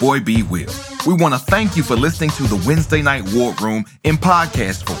 it's your boy B. Will. We want to thank you for listening to the Wednesday Night War Room in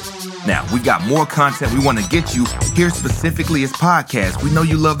podcast form. Now, we got more content we want to get you here specifically as podcasts. We know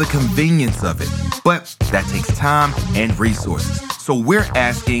you love the convenience of it, but that takes time and resources. So we're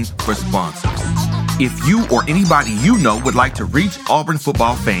asking for sponsors. If you or anybody you know would like to reach Auburn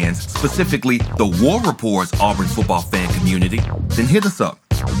football fans, specifically the War Report's Auburn football fan community, then hit us up.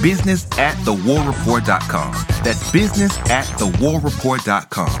 business@thewarreport.com. That's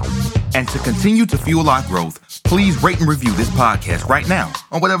business@thewarreport.com. And to continue to fuel our growth, please rate and review this podcast right now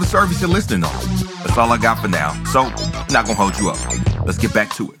on whatever service you're listening on. That's all I got for now. So, I'm not going to hold you up. Let's get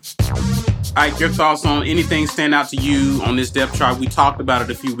back to it. All right, your thoughts on anything stand out to you on this depth chart? We talked about it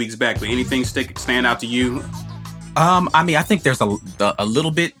a few weeks back, but anything stand out to you? I think there's a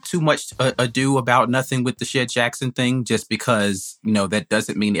little bit too much ado about nothing with the Shed Jackson thing, just because, that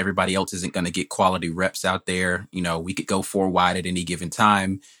doesn't mean everybody else isn't going to get quality reps out there. We could go 4 wide at any given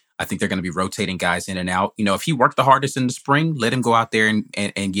time. I think they're going to be rotating guys in and out. If he worked the hardest in the spring, let him go out there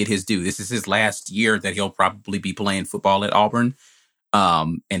and get his due. This is his last year that he'll probably be playing football at Auburn.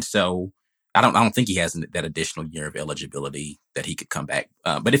 And so I don't think he has that additional year of eligibility that he could come back.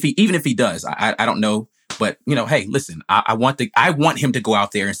 But even if he does, I don't know. But hey, listen, I want him to go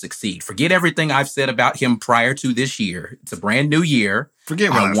out there and succeed. Forget everything I've said about him prior to this year. It's a brand new year. Forget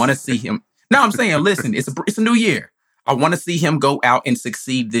what I want to see him. No, I'm saying, listen, it's a new year. I want to see him go out and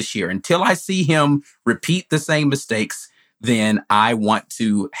succeed this year. Until I see him repeat the same mistakes, then I want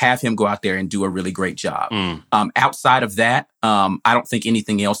to have him go out there and do a really great job. Outside of that, I don't think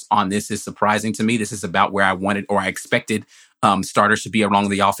anything else on this is surprising to me. This is about where I wanted or I expected starters to be along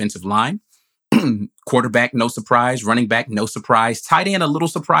the offensive line. Quarterback, no surprise. Running back, no surprise. Tight end, a little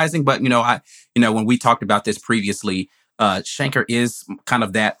surprising, but when we talked about this previously, Shanker is kind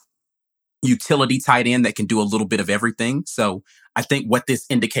of that utility tight end that can do a little bit of everything. So I think what this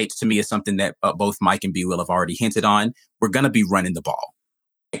indicates to me is something that both Mike and B will have already hinted on. We're going to be running the ball.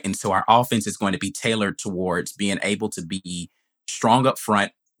 And so our offense is going to be tailored towards being able to be strong up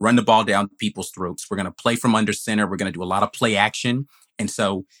front, run the ball down people's throats. We're going to play from under center. We're going to do a lot of play action. And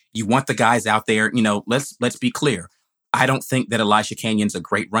so you want the guys out there, let's be clear. I don't think that Elisha Canyon's a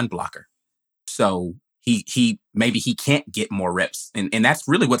great run blocker. So he maybe he can't get more reps. And that's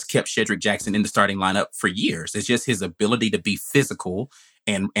really what's kept Shedrick Jackson in the starting lineup for years. It's just his ability to be physical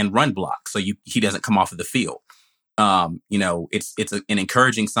and run block. So he doesn't come off of the field. It's an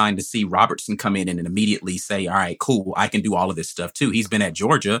encouraging sign to see Robertson come in and immediately say, all right, cool, I can do all of this stuff too. He's been at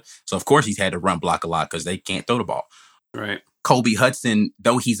Georgia. So of course he's had to run block a lot because they can't throw the ball. Right. Kobe Hudson,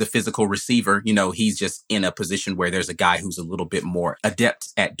 though he's a physical receiver, he's just in a position where there's a guy who's a little bit more adept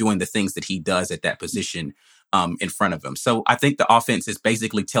at doing the things that he does at that position in front of him. So I think the offense is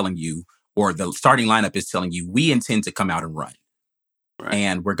basically telling you, or the starting lineup is telling you, we intend to come out and run. Right.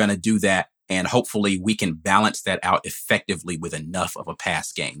 And we're going to do that. And hopefully we can balance that out effectively with enough of a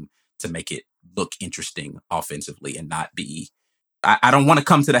pass game to make it look interesting offensively and not be, I don't want to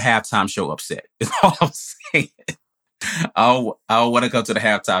come to the halftime show upset, is all I'm saying. I want to go to the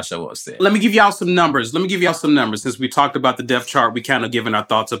halftime show upset. Let me give y'all some numbers. Since we talked about the depth chart, we kind of given our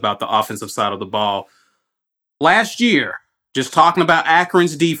thoughts about the offensive side of the ball. Last year, just talking about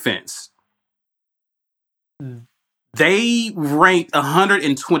Akron's defense, they ranked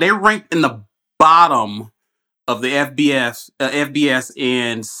 120. They ranked in the bottom of the FBS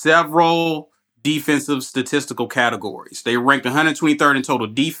in several defensive statistical categories. They ranked 123rd in total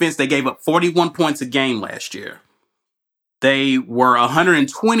defense. They gave up 41 points a game last year. They were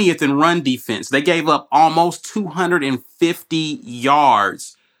 120th in run defense. They gave up almost 250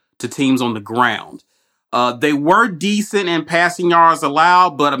 yards to teams on the ground. They were decent in passing yards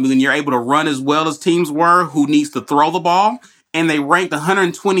allowed, but you're able to run as well as teams were, who needs to throw the ball. And they ranked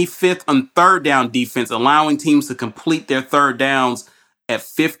 125th on third down defense, allowing teams to complete their third downs at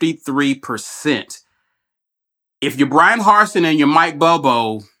 53%. If you're Brian Harsin and you're Mike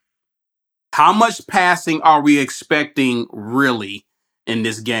Bobo, how much passing are we expecting really in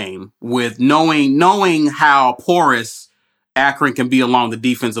this game, with knowing how porous Akron can be along the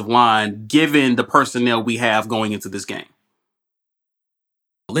defensive line, given the personnel we have going into this game?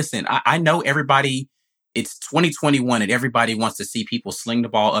 Listen, I know everybody, it's 2021 and everybody wants to see people sling the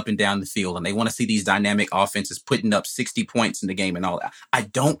ball up and down the field, and they want to see these dynamic offenses putting up 60 points in the game and all that. I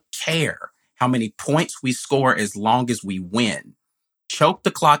don't care how many points we score as long as we win. Choke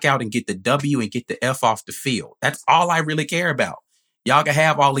the clock out and get the W and get the F off the field. That's all I really care about. Y'all can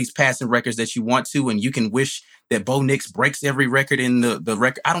have all these passing records that you want to, and you can wish that Bo Nix breaks every record in the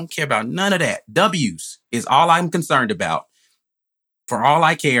record. I don't care about none of that. W's is all I'm concerned about. For all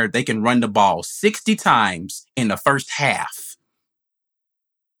I care, they can run the ball 60 times in the first half.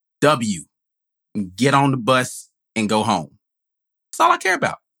 W. Get on the bus and go home. That's all I care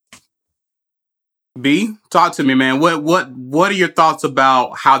about. B, talk to me, man. What are your thoughts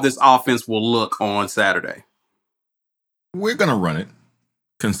about how this offense will look on Saturday? We're going to run it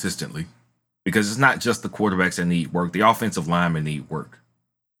consistently because it's not just the quarterbacks that need work. The offensive linemen need work.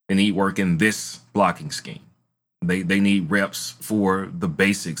 They need work in this blocking scheme. They need reps for the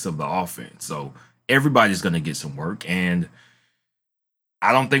basics of the offense. So everybody's going to get some work. And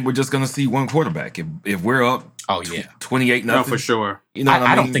I don't think we're just going to see one quarterback. If we're up 28-0. No, for sure. You know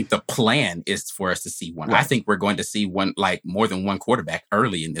I don't think the plan is for us to see one. Right. I think we're going to see one, like more than one quarterback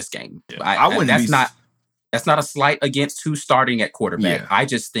early in this game. Yeah. That's not a slight against who's starting at quarterback. Yeah. I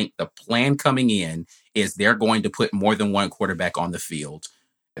just think the plan coming in is they're going to put more than one quarterback on the field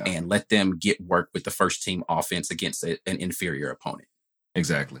and let them get work with the first team offense against an inferior opponent.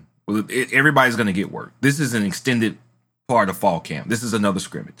 Exactly. Well, everybody's going to get work. This is an extended part of fall camp. This is another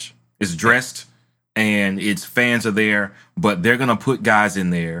scrimmage. It's dressed and its fans are there, but they're going to put guys in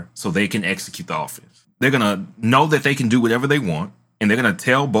there so they can execute the offense. They're going to know that they can do whatever they want, and they're going to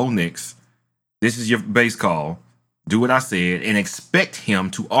tell Bo Nix, this is your base call, do what I said, and expect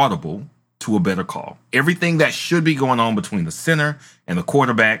him to audible to a better call. Everything that should be going on between the center and the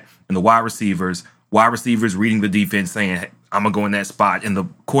quarterback and the wide receivers reading the defense saying, I'm going to go in that spot. And the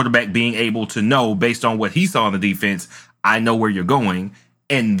quarterback being able to know, based on what he saw on the defense, I know where you're going,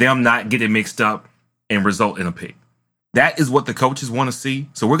 and them not getting mixed up and result in a pick. That is what the coaches want to see.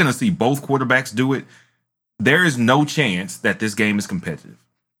 So we're going to see both quarterbacks do it. There is no chance that this game is competitive.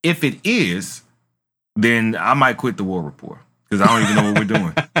 If it is, then I might quit the War Report because I don't even know what we're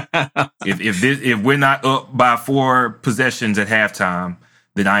doing. If we're not up by 4 possessions at halftime,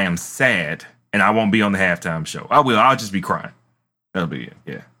 then I am sad, and I won't be on the halftime show. I will. I'll just be crying. That'll be it.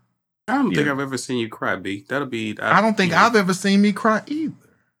 Yeah. I don't think I've ever seen you cry, B. That'll be. I don't think I've ever seen me cry either.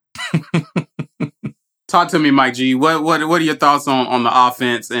 Talk to me, Mike G. What are your thoughts on the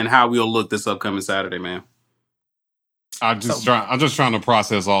offense and how we'll look this upcoming Saturday, man? I'm just trying to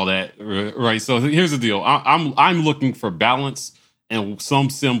process all that, right? So here's the deal. I'm looking for balance and some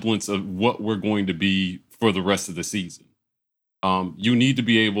semblance of what we're going to be for the rest of the season. You need to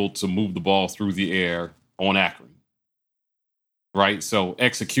be able to move the ball through the air on Akron, right? So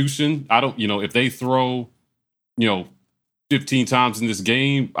execution, if they throw, 15 times in this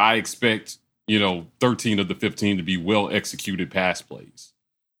game, I expect, 13 of the 15 to be well executed pass plays.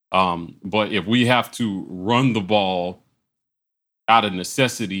 But if we have to run the ball out of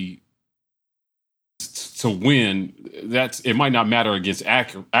necessity to win, it might not matter against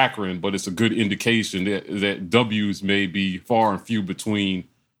Akron, but it's a good indication that W's may be far and few between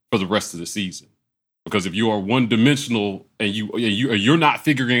for the rest of the season. Because if you are one-dimensional and you're not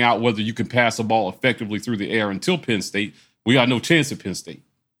figuring out whether you can pass a ball effectively through the air until Penn State, we got no chance at Penn State,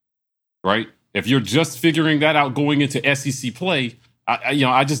 right? If you're just figuring that out going into SEC play,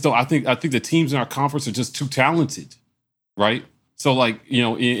 I just don't. I think the teams in our conference are just too talented, right? So,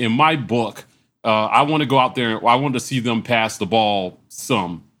 in my book, I want to go out there. I want to see them pass the ball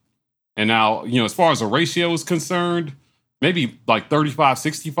some. And now, as far as a ratio is concerned, maybe like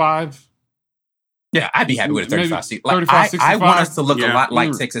 35-65. Yeah, I'd be happy with a 35-65. I want us to look a lot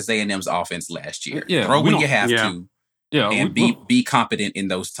like Texas A&M's offense last year. Yeah, throw when you have to. Yeah, and be competent in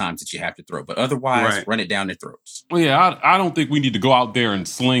those times that you have to throw. But otherwise, run it down their throats. Well, yeah, I don't think we need to go out there and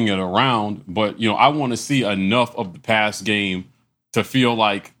sling it around. But, I want to see enough of the pass game to feel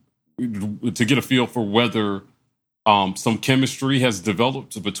like, to get a feel for whether some chemistry has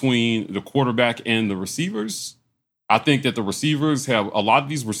developed between the quarterback and the receivers. I think that a lot of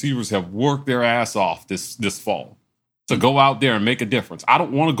these receivers have worked their ass off this fall to go out there and make a difference. I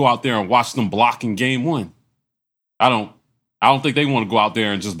don't want to go out there and watch them block in game 1. I don't think they want to go out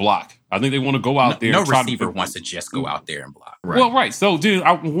there and just block. I think they want to go out there. No receiver wants to just go out there and block. Right. Well, right. So, dude,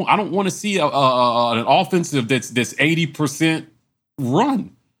 I don't want to see an offensive that's 80%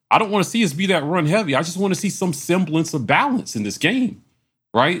 run. I don't want to see us be that run heavy. I just want to see some semblance of balance in this game,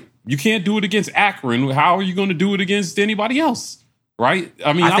 right? You can't do it against Akron. How are you going to do it against anybody else, right?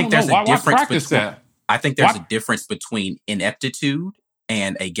 I mean, I don't know. Why practice that? I think there's a difference between ineptitude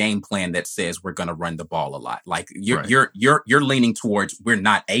and a game plan that says we're going to run the ball a lot. Like you're leaning towards we're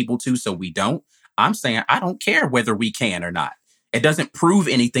not able to, so we don't. I'm saying I don't care whether we can or not. It doesn't prove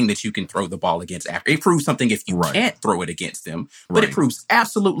anything that you can throw the ball against Akron. It proves something if you can't throw it against them, but it proves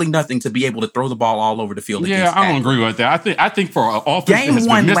absolutely nothing to be able to throw the ball all over the field against Akron. Yeah, I don't agree with that. I think for an offense game that has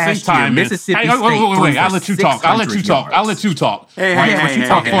one been missing last time, year, Mississippi State wait. I'll let you talk. I'll let you talk.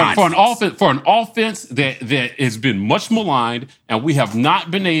 For an offense that has been much maligned, and we have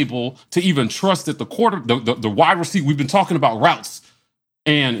not been able to even trust that the wide receiver. We've been talking about routes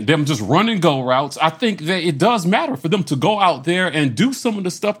and them just run and go routes. I think that it does matter for them to go out there and do some of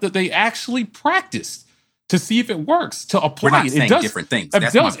the stuff that they actually practiced to see if it works, to apply We're not it. saying It does, different things.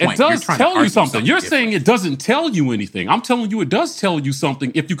 It does tell you something. You're saying it doesn't tell you anything. I'm telling you it does tell you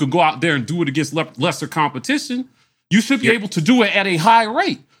something. If you could go out there and do it against lesser competition, you should be able to do it at a high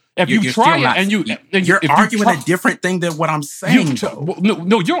rate. If you try it you're arguing a different thing than what I'm saying.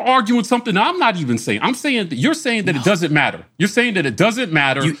 No, you're arguing something I'm not even saying. I'm saying that you're saying that it doesn't matter. You're saying that it doesn't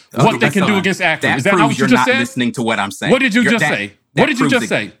matter what they can do against Akron. Is that not what you just said? You're not listening to what I'm saying. What did you just say? What did you just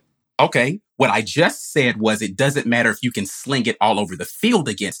say? Okay, what I just said was it doesn't matter if you can sling it all over the field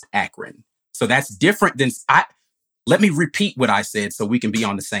against Akron. So that's different than let me repeat what I said so we can be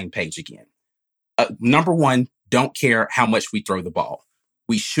on the same page again. Number one, don't care how much we throw the ball.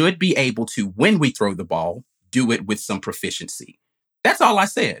 We should be able to, when we throw the ball, do it with some proficiency. That's all I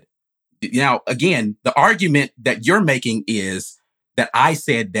said. Now, again, the argument that you're making is that I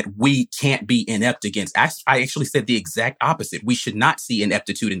said that we can't be inept against. I actually said the exact opposite. We should not see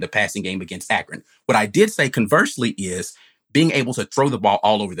ineptitude in the passing game against Akron. What I did say conversely is being able to throw the ball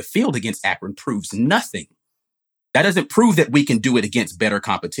all over the field against Akron proves nothing. That doesn't prove that we can do it against better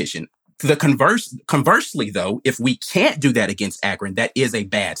competition. Conversely, though, if we can't do that against Akron, that is a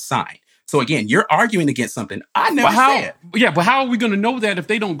bad sign. So again, you're arguing against something I never said. Yeah, but how are we going to know that if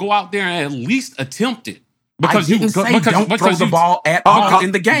they don't go out there and at least attempt it? Because don't throw the ball at all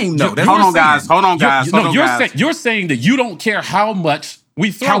in the game. No, hold on, guys. You're saying that you don't care how much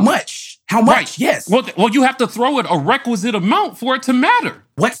we throw. How much? Right. Yes. Well, you have to throw it a requisite amount for it to matter.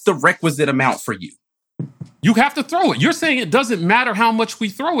 What's the requisite amount for you? You have to throw it. You're saying it doesn't matter how much we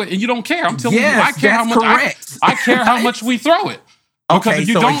throw it, and you don't care. I'm telling you, I care how much. Correct. I care how much we throw it. Because okay, if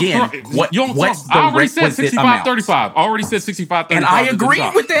you so don't again, what's the I already said 65-35. I already said 65-35. And I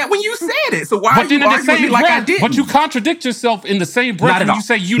agreed with that when you said it. So why are you arguing with me like I didn't? But you contradict yourself in the same breath when you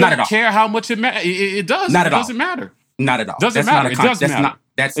say you don't care how much it matters. It does. It doesn't matter. Not at all. Doesn't matter. It does matter.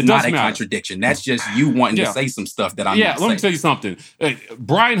 That's not a contradiction. That's just you wanting to say some stuff that I'm not saying. Yeah, let me tell you something.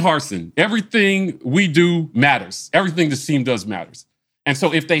 Brian Harsin, everything we do matters. Everything this team does matters. And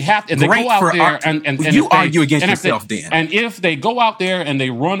so if they have, and they go out there and you argue against yourself then. And if they go out there and they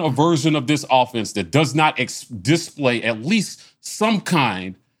run a version of this offense that does not display at least some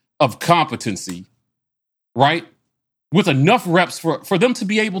kind of competency, right? With enough reps for them to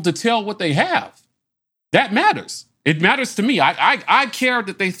be able to tell what they have, that matters. It matters to me. I care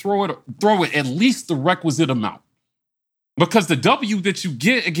that they throw it at least the requisite amount. Because the W that you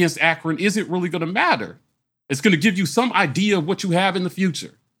get against Akron isn't really going to matter. It's going to give you some idea of what you have in the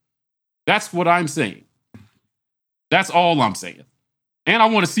future. That's what I'm saying. That's all I'm saying. And I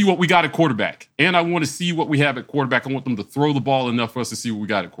want to see what we got at quarterback. And I want to see what we have at quarterback. I want them to throw the ball enough for us to see what we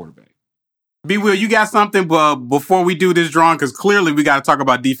got at quarterback. B. Will, you got something before we do this drawing? Because clearly we got to talk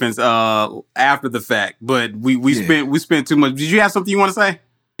about defense after the fact. But we spent too much. Did you have something you want to say?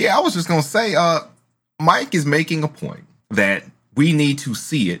 Yeah, I was just going to say, Mike is making a point that we need to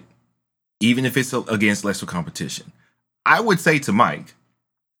see it, even if it's against lesser competition. I would say to Mike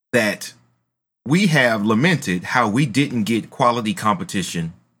that we have lamented how we didn't get quality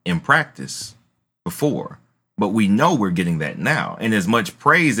competition in practice before, but we know we're getting that now. And as much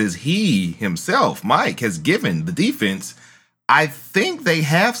praise as he himself, Mike, has given the defense, I think they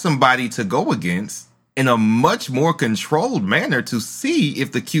have somebody to go against in a much more controlled manner to see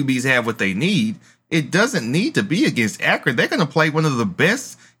if the QBs have what they need. It doesn't need to be against Akron. They're going to play one of the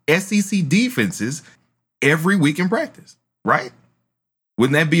best SEC defenses every week in practice, right?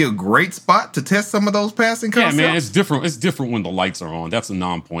 Wouldn't that be a great spot to test some of those passing concepts? Yeah, man, it's different. It's different when the lights are on. That's a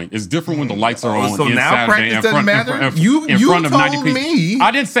non-point. It's different when the lights are on. So now Saturday practice doesn't matter? You told me.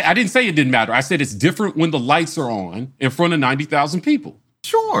 I didn't say it didn't matter. I said it's different when the lights are on in front of 90,000 people.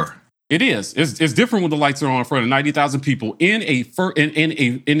 Sure. It is. It's different when the lights are on in front of 90,000 people in a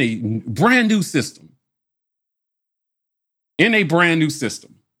brand new system. In a brand new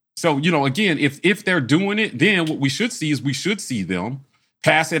system. So, again, if they're doing it, then what we should see is we should see them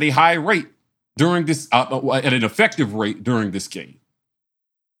pass at a high rate during this, at an effective rate during this game.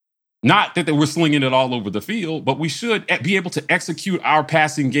 Not that we're slinging it all over the field, but we should be able to execute our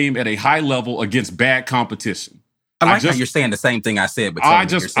passing game at a high level against bad competition. I like how you're saying the same thing I said, but I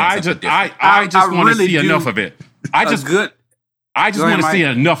just want to see enough of it. I just want to see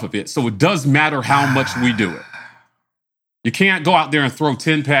enough of it, so it does matter how much we do it. You can't go out there and throw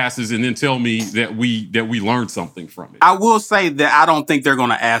 10 passes and then tell me that we learned something from it. I will say that I don't think they're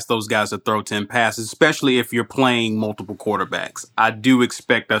going to ask those guys to throw 10 passes, especially if you're playing multiple quarterbacks. I do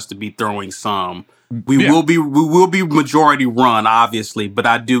expect us to be throwing some. We will be majority run, obviously, but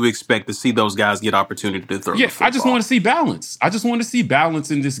I do expect to see those guys get opportunity to throw. Yeah, I just want to see balance. I just want to see balance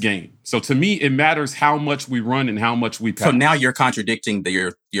in this game. So to me, it matters how much we run and how much we pass. So now you're contradicting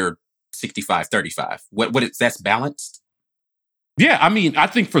your 65-35. What is that's balanced? Yeah, I mean, I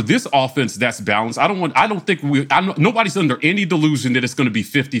think for this offense, that's balanced. Nobody's under any delusion that it's going to be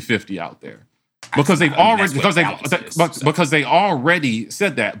 50-50 out there. Because they already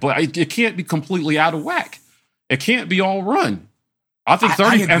said that, but it can't be completely out of whack. It can't be all run. I think 30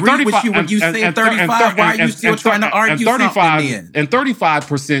 I agree with you when you said 35. Why are you still trying to argue something then? And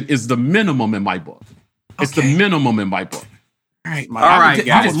 35% is the minimum in my book. It's the minimum in my book. All right, Mike.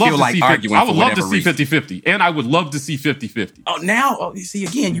 I would love to see 50-50. And I would love to see 50-50. Oh, now, you see,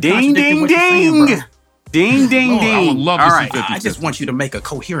 again, you ding, ding, ding. Saying, ding, ding, ding. I would love to see 50-50. I just want you to make a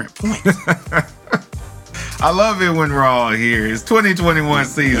coherent point. I love it when we're all here. It's 2021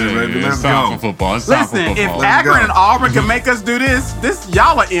 season, baby. Let's go. Football. Listen, if Akron and Auburn can make us do this,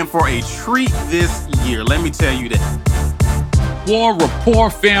 y'all are in for a treat this year. Let me tell you that. War Rapport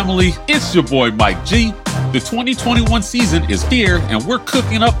family, it's your boy Mike G. The 2021 season is here, and we're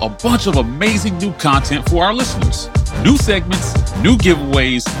cooking up a bunch of amazing new content for our listeners. New segments, new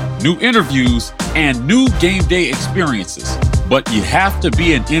giveaways, new interviews, and new game day experiences. But you have to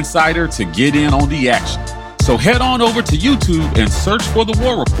be an insider to get in on the action. So head on over to YouTube and search for The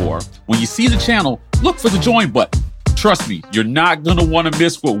War Report. When you see the channel, look for the join button. Trust me, you're not going to want to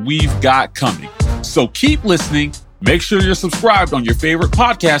miss what we've got coming. So keep listening. Make sure you're subscribed on your favorite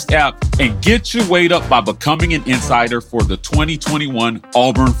podcast app and get your weight up by becoming an insider for the 2021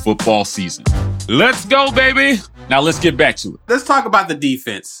 Auburn football season. Let's go, baby. Now let's get back to it. Let's talk about the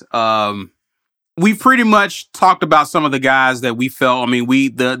defense. We pretty much talked about some of the guys that we felt. I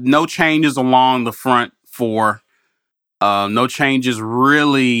mean, no changes along the front four. No changes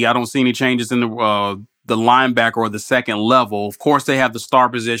really. I don't see any changes in the linebacker or the second level. Of course, they have the star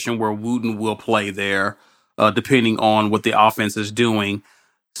position where Wooten will play there, depending on what the offense is doing.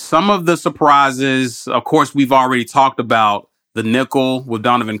 Some of the surprises, of course, we've already talked about the nickel with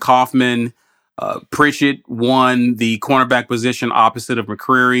Donovan Kaufman. Pritchett won the cornerback position opposite of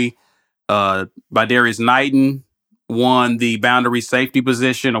McCreary. Darius Knighton won the boundary safety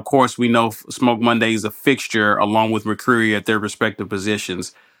position. Of course, we know Smoke Monday is a fixture along with McCreary at their respective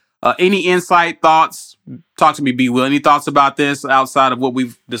positions. Any insight, thoughts? Talk to me, B. Will. Any thoughts about this outside of what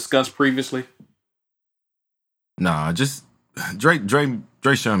we've discussed previously? Nah, just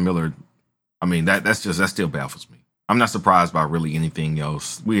Drayshawn Miller. I mean, that still baffles me. I'm not surprised by really anything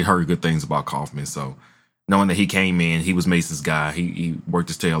else. We heard good things about Kaufman, so knowing that he came in, he was Mason's guy. He worked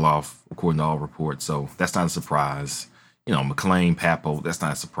his tail off, according to all reports. So that's not a surprise. McLean, Papo, that's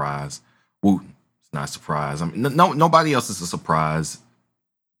not a surprise. Wooten, it's not a surprise. I mean, nobody else is a surprise.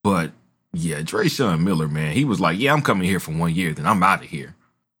 But yeah, Drayshawn Miller, man, he was like, yeah, I'm coming here for 1 year, then I'm out of here.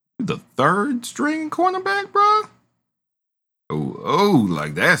 The third string cornerback, bro.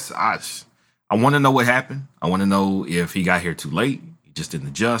 Like that's I want to know what happened. I want to know if he got here too late. He just didn't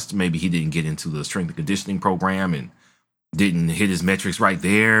adjust. Maybe he didn't get into the strength and conditioning program and didn't hit his metrics right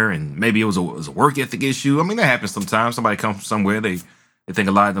there. And maybe it was a work ethic issue. I mean, that happens sometimes. Somebody comes from somewhere, they think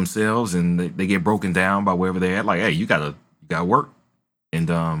a lot of themselves and they get broken down by wherever they're at. Like, hey, you gotta work. And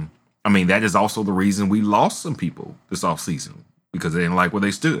I mean, that is also the reason we lost some people this offseason because they didn't like where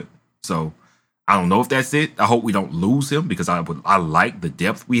they stood. So I don't know if that's it. I hope we don't lose him because I like the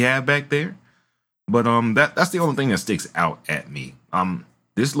depth we have back there. But that's the only thing that sticks out at me.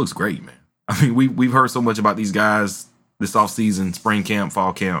 This looks great, man. I mean, we've heard so much about these guys this offseason, spring camp,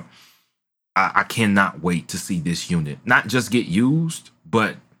 fall camp. I cannot wait to see this unit not just get used,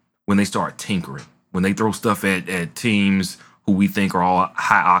 but when they start tinkering, when they throw stuff at teams who we think are all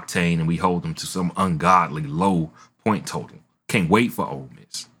high octane and we hold them to some ungodly low point total. Can't wait for Ole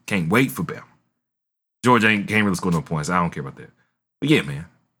Miss. Can't wait for Bama. Georgia can't really score no points. I don't care about that. But yeah, man.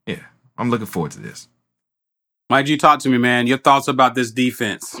 Yeah, I'm looking forward to this. Mike G, talk to me, man. Your thoughts about this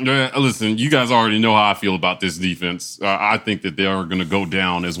defense? Yeah, listen, you guys already know how I feel about this defense. I think that they are going to go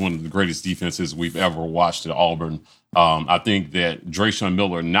down as one of the greatest defenses we've ever watched at Auburn. I think that Drayshawn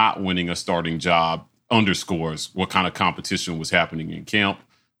Miller not winning a starting job underscores what kind of competition was happening in camp.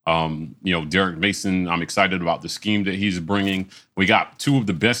 Derek Mason, I'm excited about the scheme that he's bringing. We got two of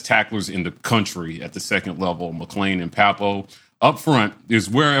the best tacklers in the country at the second level, McLean and Papo. Up front is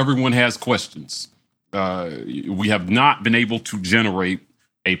where everyone has questions. We have not been able to generate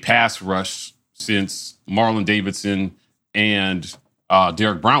a pass rush since Marlon Davidson and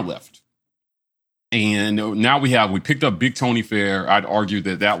Derek Brown left. And now we picked up Big Tony Fair. I'd argue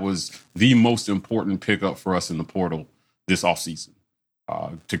that was the most important pickup for us in the portal this offseason.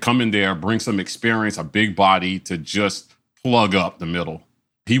 To come in there, bring some experience, a big body to just plug up the middle.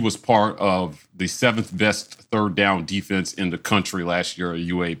 He was part of the 7th best third down defense in the country last year at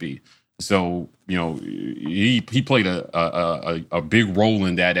UAB. So, he played a big role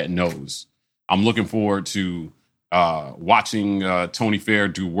in that at nose. I'm looking forward to watching Tony Fair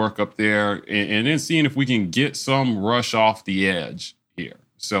do work up there and then seeing if we can get some rush off the edge here.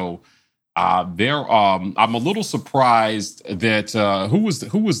 So I'm a little surprised that who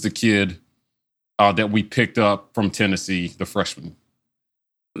was the kid that we picked up from Tennessee, the freshman?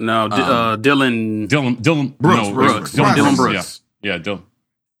 No, Dylan Brooks. Dylan Brooks. Yeah, Dylan.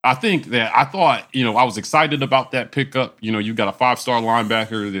 I thought, I was excited about that pickup. You got a 5-star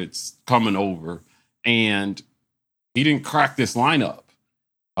linebacker that's coming over, and he didn't crack this lineup,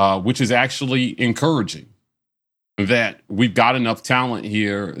 which is actually encouraging. That we've got enough talent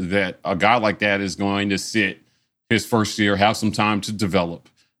here that a guy like that is going to sit his first year, have some time to develop.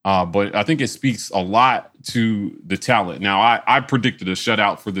 But I think it speaks a lot to the talent. Now, I predicted a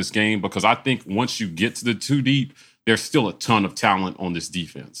shutout for this game because I think once you get to the 2 deep, there's still a ton of talent on this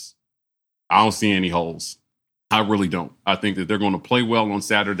defense. I don't see any holes. I really don't. I think that they're going to play well on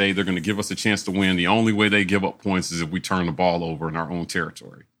Saturday. They're going to give us a chance to win. The only way they give up points is if we turn the ball over in our own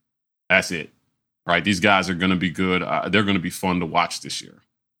territory. That's it. Right? These guys are going to be good. They're going to be fun to watch this year.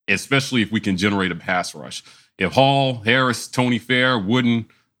 especially if we can generate a pass rush. If Hall, Harris, Tony Fair, Wooden,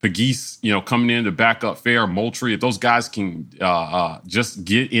 Pegues, coming in to back up Fair, Moultrie, if those guys can just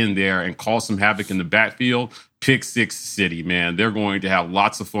get in there and cause some havoc in the backfield, pick six city, man. They're going to have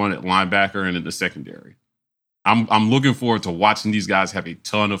lots of fun at linebacker and in the secondary. I'm looking forward to watching these guys have a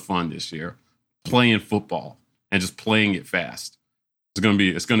ton of fun this year, playing football and just playing it fast.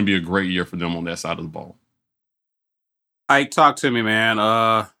 It's gonna be a great year for them on that side of the ball. Ike, talk to me, man.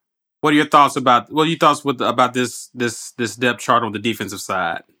 What are your thoughts about this depth chart on the defensive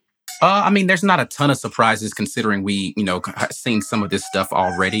side? There's not a ton of surprises considering we, seen some of this stuff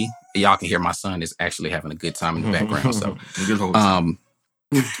already. Y'all can hear my son is actually having a good time in the background. So,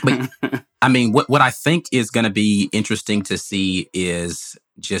 but what I think is going to be interesting to see is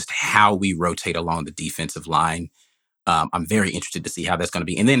just how we rotate along the defensive line. I'm very interested to see how that's going to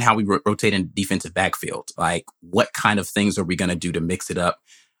be. And then how we rotate in defensive backfield. Like, what kind of things are we going to do to mix it up?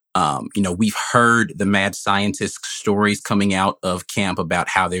 We've heard the mad scientist stories coming out of camp about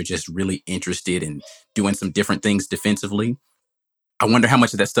how they're just really interested in doing some different things defensively. I wonder how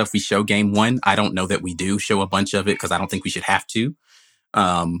much of that stuff we show game one. I don't know that we do show a bunch of it because I don't think we should have to.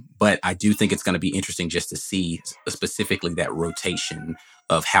 But I do think it's going to be interesting just to see specifically that rotation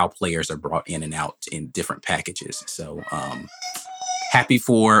of how players are brought in and out in different packages. So happy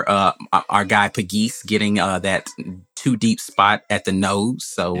for our guy Pegues getting that 2 deep spot at the nose.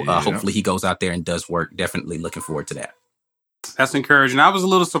 So hopefully he goes out there and does work. Definitely looking forward to that. That's encouraging. I was a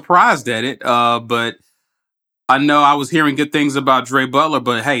little surprised at it, but I know I was hearing good things about Dre Butler.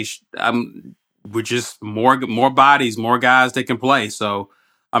 But hey, we're just more bodies, more guys that can play. So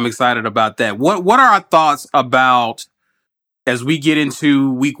I'm excited about that. What are our thoughts about as we get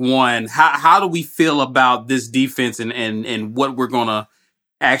into week one? How do we feel about this defense and what we're gonna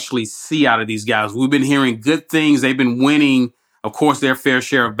actually see out of these guys? We've been hearing good things. They've been winning, of course, their fair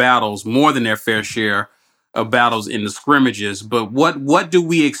share of battles, more than their fair share of battles in the scrimmages. But what do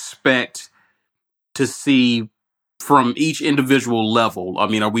we expect to see from each individual level? I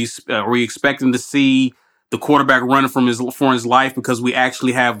mean, are we expecting to see the quarterback running for his life because we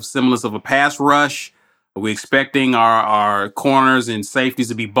actually have semblance of a pass rush? Are we expecting our corners and safeties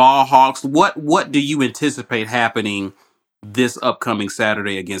to be ball hawks? What do you anticipate happening this upcoming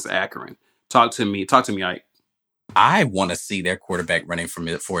Saturday against Akron? Talk to me, Ike. I want to see their quarterback running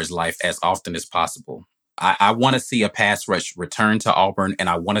for his life as often as possible. I want to see a pass rush return to Auburn, and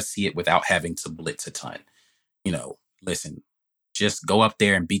I want to see it without having to blitz a ton. Listen, just go up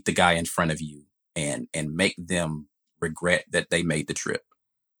there and beat the guy in front of you and make them regret that they made the trip.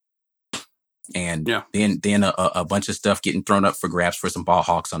 And then a bunch of stuff getting thrown up for grabs for some ball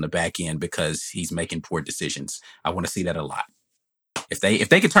hawks on the back end because he's making poor decisions. I want to see that a lot. If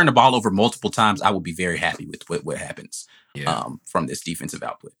they could turn the ball over multiple times, I would be very happy with what happens from this defensive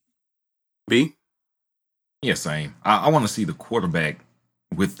output. B? Yeah, same. I want to see the quarterback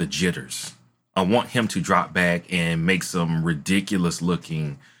with the jitters. I want him to drop back and make some ridiculous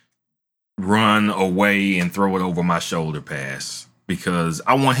looking run away and throw it over my shoulder pass, because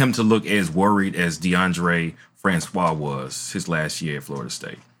I want him to look as worried as DeAndre Francois was his last year at Florida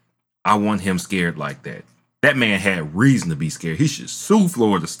State. I want him scared like that. That man had reason to be scared. He should sue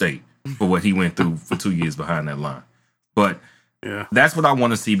Florida State for what he went through for 2 years behind that line. But that's what I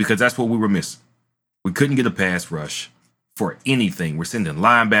want to see, because that's what we were missing. We couldn't get a pass rush for anything. We're sending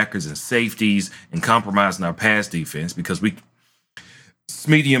linebackers and safeties and compromising our pass defense because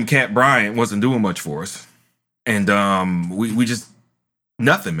Medium Cat Bryant wasn't doing much for us. And we just,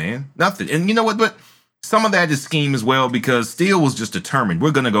 nothing, man. Nothing. And you know what? But some of that is scheme as well, because Steele was just determined,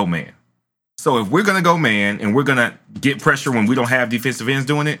 we're going to go man. So if we're going to go man and we're going to get pressure when we don't have defensive ends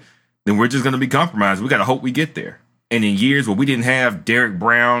doing it, then we're just going to be compromised. We got to hope we get there. And in years where we didn't have Derek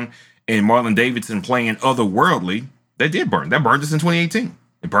Brown and Marlon Davidson playing otherworldly, they did burn. That burned us in 2018.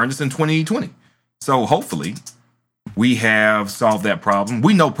 It burned us in 2020. So hopefully we have solved that problem.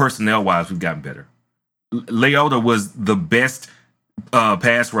 We know personnel-wise we've gotten better. Leota was the best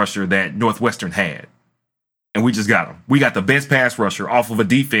pass rusher that Northwestern had. And we just got him. We got the best pass rusher off of a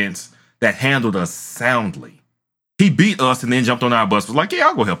defense that handled us soundly. He beat us and then jumped on our bus. Was like, yeah,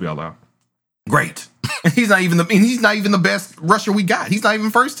 I'll go help y'all out. Great. He's not even the best rusher we got. He's not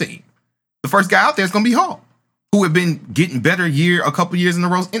even first team. The first guy out there is going to be Hall, who have been getting better a couple years in a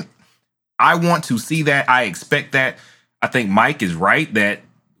row. And I want to see that. I expect that. I think Mike is right that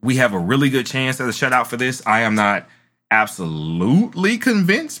we have a really good chance at a shutout for this. I am not absolutely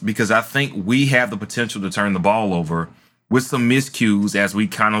convinced, because I think we have the potential to turn the ball over with some miscues as we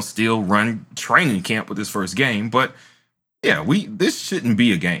kind of still run training camp with this first game. But yeah, this shouldn't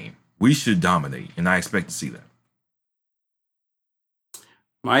be a game. We should dominate, and I expect to see that.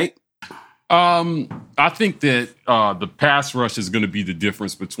 Mike? I think that the pass rush is going to be the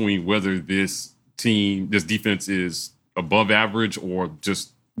difference between whether this defense is above average or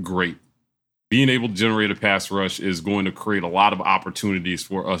just great. Being able to generate a pass rush is going to create a lot of opportunities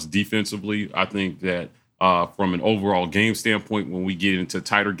for us defensively. I think that from an overall game standpoint, when we get into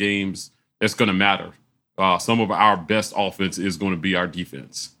tighter games, it's going to matter. Some of our best offense is going to be our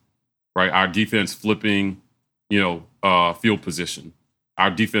defense, right? Our defense flipping, field position. Our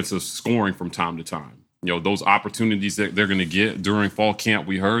defense is scoring from time to time. Those opportunities that they're going to get during fall camp,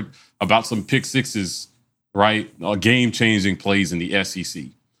 we heard about some pick sixes, right? Game-changing plays in the SEC.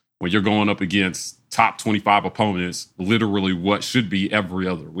 When you're going up against top 25 opponents, literally what should be every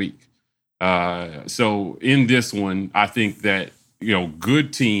other week. So in this one, I think that,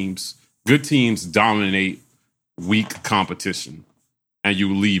 good teams dominate weak competition, and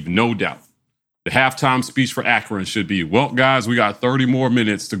you leave no doubt. The halftime speech for Akron should be, well, guys, we got 30 more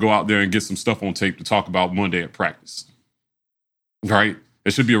minutes to go out there and get some stuff on tape to talk about Monday at practice. Right?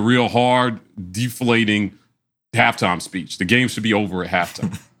 It should be a real hard, deflating halftime speech. The game should be over at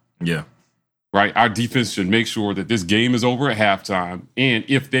halftime. Yeah. Right? Our defense should make sure that this game is over at halftime. And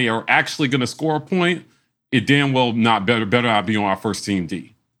if they are actually going to score a point, it damn well better not be on our first team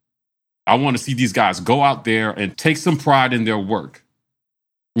D. I want to see these guys go out there and take some pride in their work.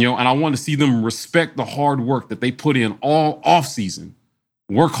 And I want to see them respect the hard work that they put in all offseason.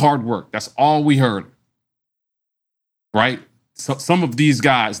 Work, hard work. That's all we heard. Right? So some of these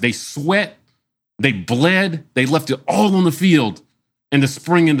guys, they sweat, they bled, they left it all on the field in the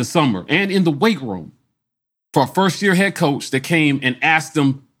spring and the summer and in the weight room for a first-year head coach that came and asked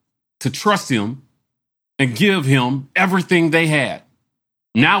them to trust him and give him everything they had.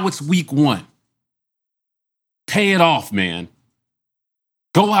 Now it's week 1. Pay it off, man.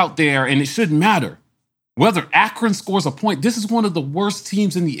 Go out there, and it shouldn't matter whether Akron scores a point. This is one of the worst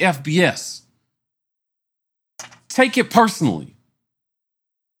teams in the FBS. Take it personally.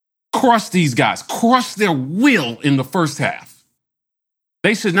 Crush these guys. Crush their will in the first half.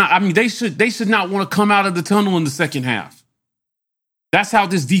 They should not. They should not want to come out of the tunnel in the second half. That's how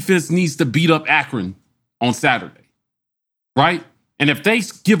this defense needs to beat up Akron on Saturday, right? And if they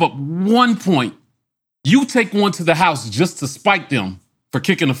give up 1 point, you take one to the house just to spike them for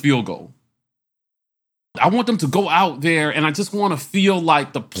kicking a field goal. I want them to go out there, and I just want to feel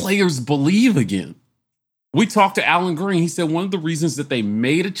like the players believe again. We talked to Alan Green. He said one of the reasons that they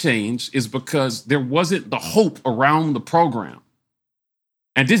made a change is because there wasn't the hope around the program.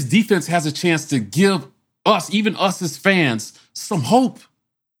 And this defense has a chance to give us, even us as fans, some hope.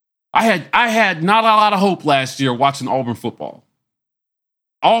 I had not a lot of hope last year watching Auburn football.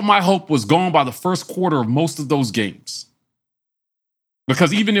 All my hope was gone by the first quarter of most of those games.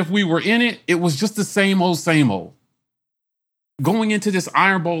 Because even if we were in it, it was just the same old, same old. Going into this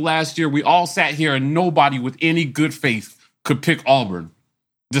Iron Bowl last year, we all sat here and nobody with any good faith could pick Auburn,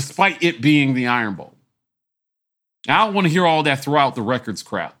 despite it being the Iron Bowl. I don't want to hear all that throughout the records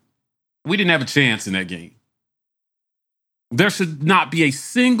crap. We didn't have a chance in that game. There should not be a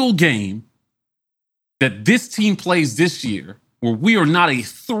single game that this team plays this year where we are not a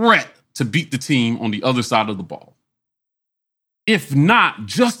threat to beat the team on the other side of the ball. If not,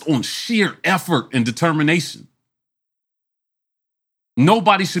 just on sheer effort and determination.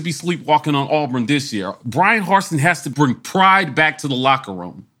 Nobody should be sleepwalking on Auburn this year. Brian Harsin has to bring pride back to the locker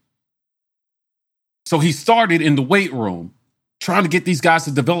room. So he started in the weight room, trying to get these guys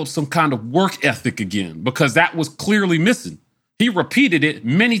to develop some kind of work ethic again, because that was clearly missing. He repeated it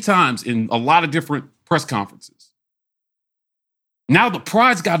many times in a lot of different press conferences. Now the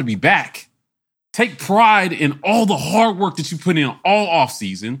pride's got to be back. Take pride in all the hard work that you put in all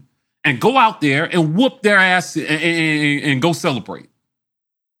offseason and go out there and whoop their ass and go celebrate.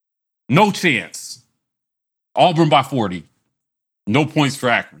 No chance. Auburn by 40. No points for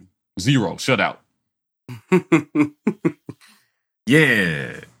Akron. 0. Shutout.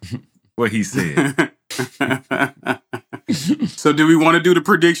 Yeah. What he said. So do we want to do the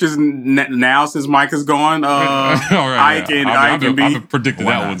predictions now since Mike is gone? All right, I've been predicted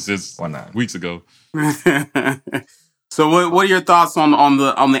that one since weeks ago. So what are your thoughts on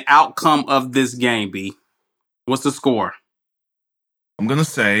the outcome of this game, B? What's the score? I'm going to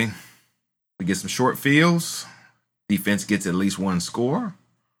say we get some short fields. Defense gets at least 1 score.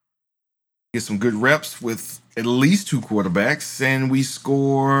 Get some good reps with at least 2 quarterbacks, and we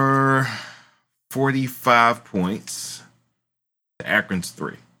score 45 points to Akron's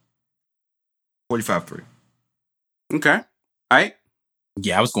 3. 45-3. Okay. All right.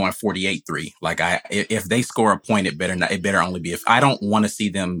 Yeah, I was going 48-3. Like if they score a point, it better only be if I don't want to see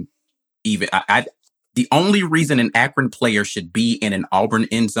them even. The only reason an Akron player should be in an Auburn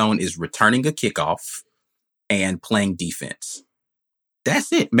end zone is returning a kickoff and playing defense.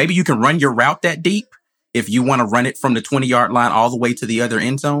 That's it. Maybe you can run your route that deep. If you want to run it from the 20-yard line all the way to the other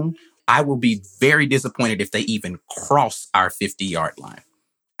end zone, I will be very disappointed if they even cross our 50-yard line.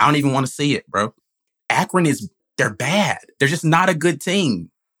 I don't even want to see it, bro. Akron they're bad. They're just not a good team.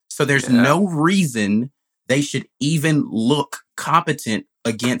 So there's no reason they should even look competent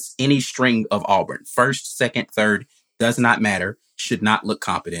against any string of Auburn. First, second, third, does not matter. Should not look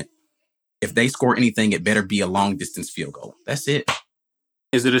competent. If they score anything, it better be a long distance field goal. That's it.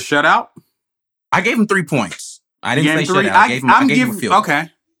 Is it a shutout? I gave him 3 points. I didn't say shutout. I gave him a field goal.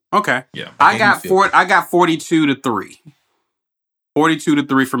 Okay. Yeah. I got 42-3.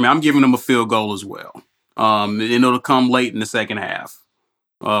 42-3 for me. I'm giving them a field goal as well. And it'll come late in the second half.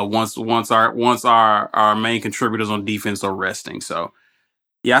 Once our main contributors on defense are resting. So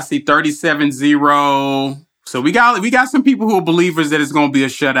yeah, I see 37-0. So we got some people who are believers that it's going to be a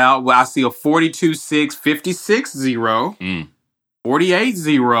shutout. Well, I see a 42-6, 56-0,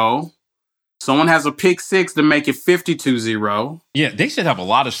 48-0. Someone has a pick six to make it 52-0. Yeah, they should have a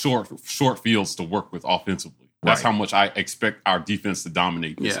lot of short fields to work with offensively. That's how much I expect our defense to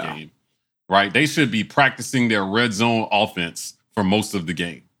dominate this game. Right? They should be practicing their red zone offense for most of the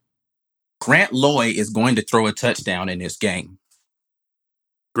game. Grant Loy is going to throw a touchdown in this game.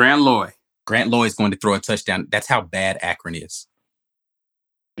 Grant Loy is going to throw a touchdown. That's how bad Akron is.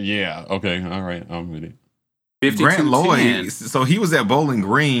 Yeah. Okay. All right. I'm with it. Grant Loy, so he was at Bowling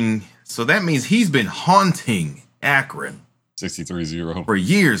Green, so that means he's been haunting Akron 63-0 for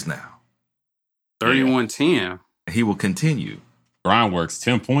years now. 31-10. He will continue. Brian works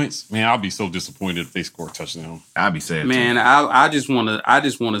 10 points. Man, I'll be so disappointed if they score a touchdown. I'd be sad. Man, I just want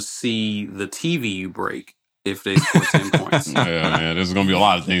to see the TV break if they score 10 points. Yeah, man, there's gonna be a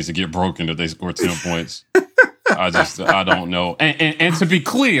lot of things to get broken if they score 10 points. I don't know. And to be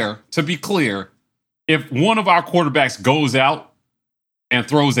clear, if one of our quarterbacks goes out and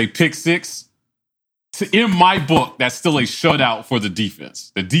throws a pick six, in my book, that's still a shutout for the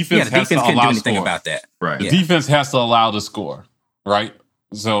defense. The defense has to allow to score. About that. Right. The defense has to allow to score. Right.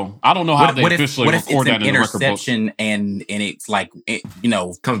 So I don't know how they officially record that in the record book. Interception and it's like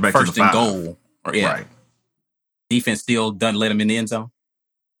comes back first to the and 5. goal. Right. Defense still doesn't let them in the end zone.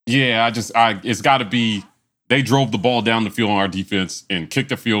 Yeah, it's got to be they drove the ball down the field on our defense and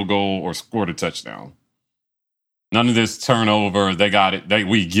kicked a field goal or scored a touchdown. None of this turnover. They got it.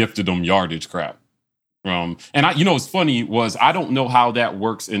 We gifted them yardage crap. And what's funny was I don't know how that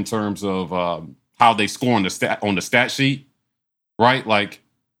works in terms of how they score on the stat sheet. Right? Like,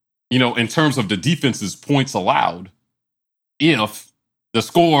 in terms of the defense's points allowed, if the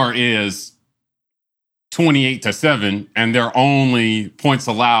score is 28-7 and their only points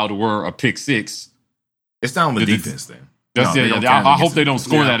allowed were a pick six, it's not on the defense then. I hope they don't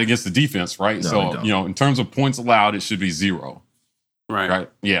score that against the defense, right? No, so, in terms of points allowed, it should be 0. Right?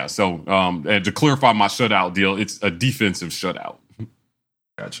 Yeah. So, and to clarify my shutout deal, it's a defensive shutout.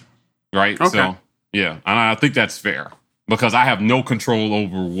 Gotcha. Right? Okay. So, yeah. And I think that's fair. Because I have no control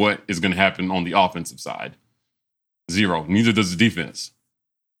over what is going to happen on the offensive side. 0. Neither does the defense.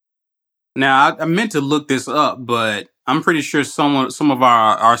 Now, I meant to look this up, but I'm pretty sure some of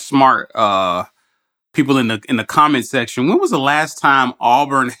our smart people in the comment section. When was the last time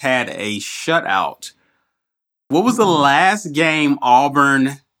Auburn had a shutout? What was the last game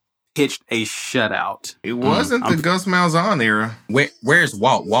Auburn pitched a shutout? It wasn't the Gus Malzahn era. Where's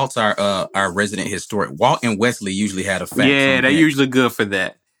Walt? Walt's our resident historian. Walt and Wesley usually had a fact. Yeah, they're usually good for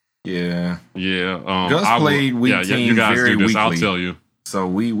that. Yeah. Gus played weak teams you guys very do this. weakly. I'll tell you. So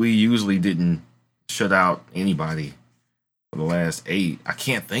we usually didn't shut out anybody for the last 8. I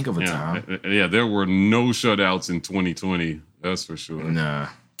can't think of a time. Yeah, there were no shutouts in 2020. That's for sure. Nah.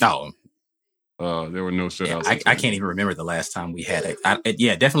 No. There were no shutouts. Yeah, I can't even remember the last time we had it.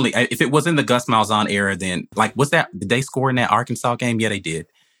 Yeah, definitely. If it was in the Gus Malzahn era, then did they score in that Arkansas game? Yeah, they did.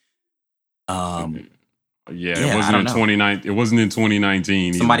 It wasn't in 2019. It wasn't in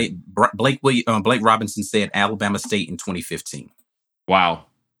 2019. Somebody, Blake Robinson said Alabama State in 2015. Wow.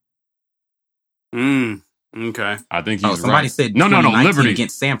 Okay. I think he's somebody right. said No, Liberty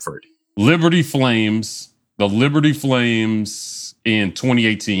against Samford. Liberty Flames. The Liberty Flames in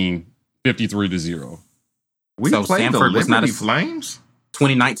 2018, 53-0. We so played Samford the Liberty was not Flames?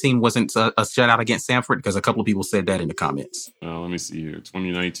 2019 wasn't a shutout against Samford because a couple of people said that in the comments. Let me see here.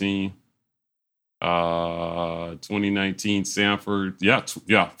 2019. 2019 Samford. Yeah,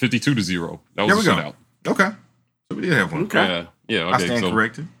 52-0. That was a shutout. Okay. So we did have one. Okay. Okay. I stand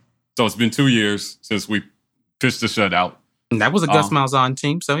corrected. So it's been 2 years since we pitched a shutout. And that was a Gus Malzahn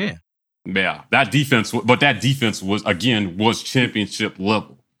team, so yeah. Yeah, that defense was championship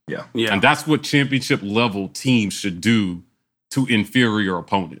level. Yeah. And that's what championship level teams should do to inferior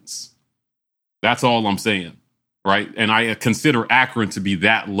opponents. That's all I'm saying, right? And I consider Akron to be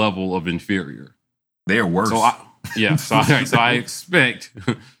that level of inferior. They're worse. So I expect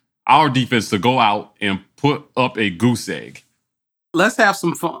our defense to go out and put up a goose egg. Let's have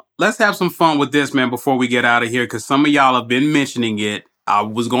some fun. Let's have some fun with this, man, before we get out of here, because some of y'all have been mentioning it. I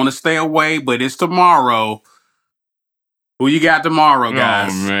was going to stay away, but it's tomorrow. Who you got tomorrow,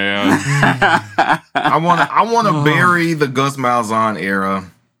 guys? Oh, man. I want to bury the Gus Malzahn era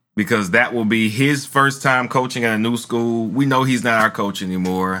because that will be his first time coaching at a new school. We know he's not our coach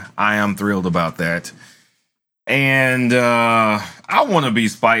anymore. I am thrilled about that. And I want to be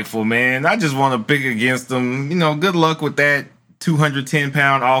spiteful, man. I just want to pick against him. You know, good luck with that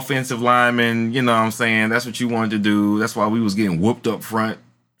 210-pound offensive lineman. You know what I'm saying? That's what you wanted to do. That's why we was getting whooped up front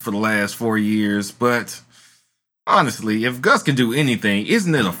for the last 4 years. But honestly, if Gus can do anything,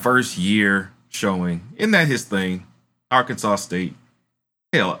 isn't it a first-year showing? Isn't that his thing? Arkansas State.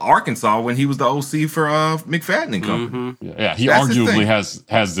 Hell, Arkansas when he was the OC for McFadden and company. Mm-hmm. Yeah, he That's arguably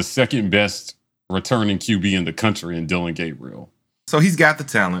has the second best returning QB in the country in Dylan Gabriel. So he's got the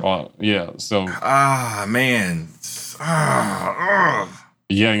talent. Yeah, so... man.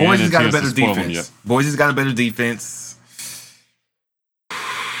 Yeah, Boise's got a better defense. Boise's got a better defense.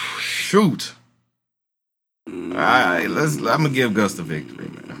 Shoot. All right, I'm going to give Gus the victory,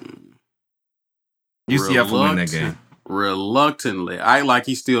 man. UCF will win that game. Reluctantly. I like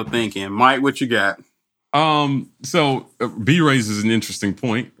he's still thinking. Mike, what you got? So B raises an interesting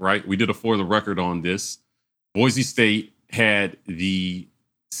point, right? We did a for the record on this. Boise State had the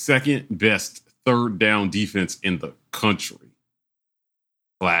second best third down defense in the country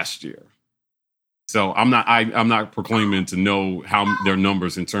last year. So I'm not proclaiming to know how their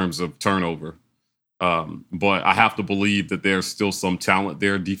numbers in terms of turnover. But I have to believe that there's still some talent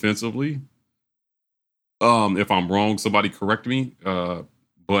there defensively. If I'm wrong, somebody correct me.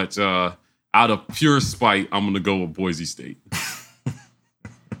 But out of pure spite, I'm going to go with Boise State.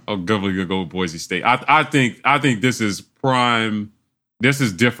 I'm definitely going to go with Boise State. I think this is prime. This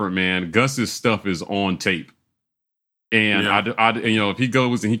is different, man. Gus's stuff is on tape. And if he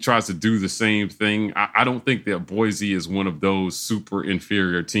goes and he tries to do the same thing, I don't think that Boise is one of those super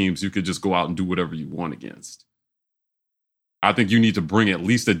inferior teams you could just go out and do whatever you want against. I think you need to bring at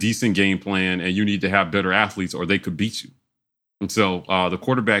least a decent game plan, and you need to have better athletes, or they could beat you. And so the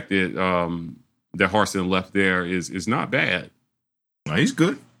quarterback that Harsin left there is not bad. No, he's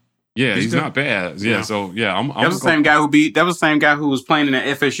good. Yeah, he's not bad. Yeah, so yeah, that was the same guy who was playing in the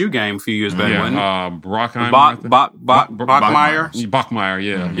FSU game a few years back, wasn't it? Brockheimer. Bachmeyer. Bachmeyer,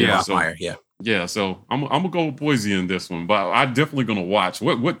 yeah. So, Bachmeyer, yeah, so I'm gonna go with Boise in this one, but I'm definitely gonna watch.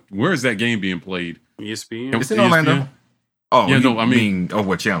 Where is that game being played? ESPN. It's in Orlando. Oh, yeah, I mean,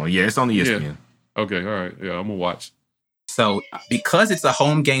 what channel? Yeah, it's on the ESPN. Yeah. Okay, all right. Yeah, I'm gonna watch. So because it's a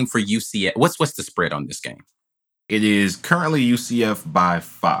home game for UCF, what's the spread on this game? It is currently UCF by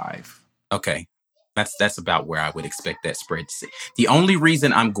 5. Okay. That's about where I would expect that spread to sit. The only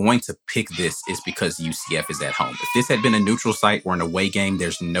reason I'm going to pick this is because UCF is at home. If this had been a neutral site or an away game,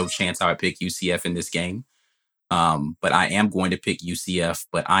 there's no chance I would pick UCF in this game. But I am going to pick UCF,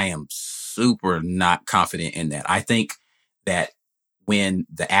 but I am super not confident in that. I think that when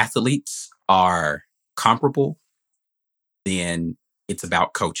the athletes are comparable, then it's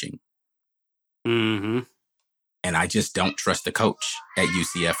about coaching. Mm-hmm. And I just don't trust the coach at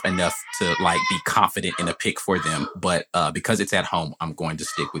UCF enough to be confident in a pick for them. But because it's at home, I'm going to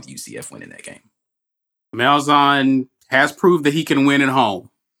stick with UCF winning that game. Malzahn has proved that he can win at home.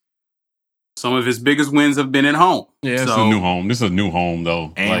 Some of his biggest wins have been at home. Yeah, it's a new home. This is a new home,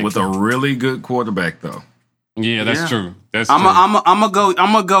 though. And with a really good quarterback, though. Yeah, that's true. I'm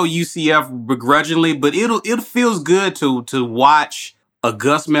gonna go UCF begrudgingly, but it feels good to watch a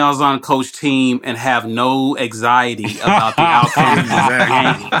Gus Malzahn coach team and have no anxiety about the outcome of the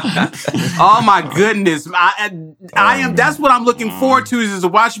game. Oh my goodness. I am that's what I'm looking forward to is to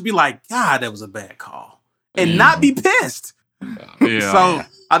watch you be like, God, that was a bad call. And not be pissed. Yeah. So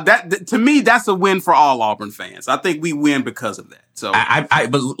that to me, that's a win for all Auburn fans. I think we win because of that. So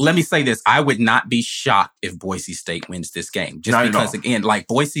but let me say this. I would not be shocked if Boise State wins this game. Just because again,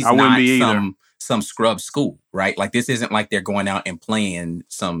 Boise's not some scrub school, right? This isn't like they're going out and playing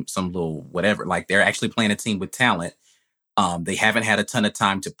some little whatever. They're actually playing a team with talent. They haven't had a ton of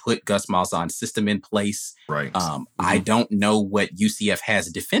time to put Gus Malzahn's system in place. Right. I don't know what UCF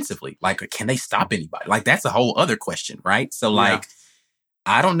has defensively. Can they stop anybody? That's a whole other question, right? So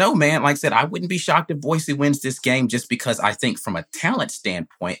I don't know, man. Like I said, I wouldn't be shocked if Boise wins this game just because I think from a talent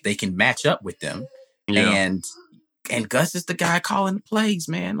standpoint, they can match up with them. Yeah. And Gus is the guy calling the plays,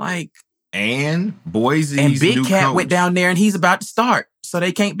 man. Like, and Boise's and Big new Cat coach went down there and he's about to start. So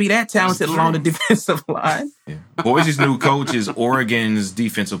they can't be that talented along the defensive line. Yeah. Boise's new coach is Oregon's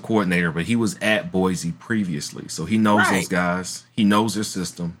defensive coordinator, but he was at Boise previously. So he knows those guys. He knows their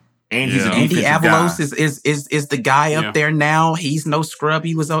system. And he's a defensive Andy Avalos guy. is the guy up there now. He's no scrub.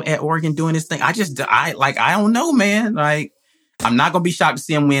 He was at Oregon doing his thing. I don't know, man. Like, I'm not going to be shocked to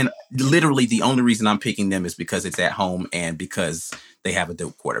see him win. Literally, the only reason I'm picking them is because it's at home and because they have a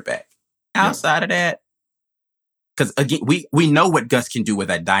dope quarterback. Outside of that, because again, we know what Gus can do with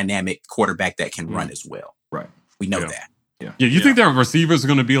a dynamic quarterback that can run as well. Right. We know that. Yeah. You think their receivers are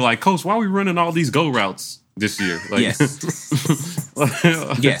going to be like, Coach, why are we running all these go routes this year? Like, yes.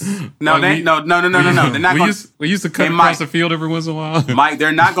 Yes. No, they're not going to. We used to cut across the field every once in a while. Mike,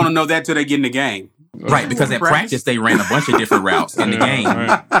 they're not going to know that till they get in the game. Right, because at practice they ran a bunch of different routes in the game.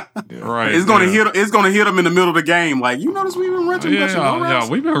 Right. It's going to hit. It's going to hit them in the middle of the game. Like, you notice we've been running. Yeah,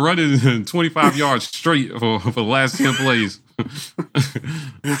 we've been running 25 yards straight for the last 10 plays.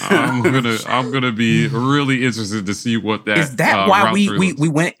 I'm gonna be really interested to see what that is. That why we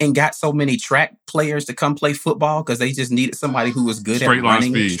went and got so many track players to come play football, because they just needed somebody who was good at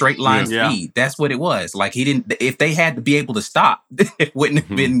running straight line speed. That's what it was. Like, he didn't. If they had to be able to stop, it wouldn't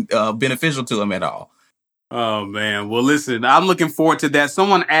have been beneficial to him at all. Oh man. Well, listen, I'm looking forward to that.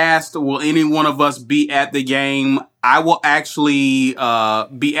 Someone asked, will any one of us be at the game? I will actually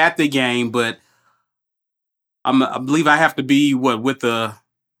be at the game, but I believe I have to be with the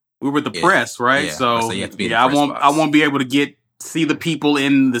press, right? Yeah. So you have to be I won't be able to see the people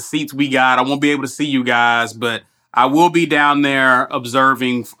in the seats we got. I won't be able to see you guys, but I will be down there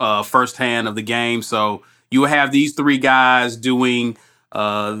observing firsthand of the game. So you will have these three guys doing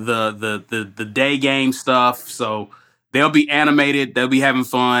the day game stuff. So they'll be animated. They'll be having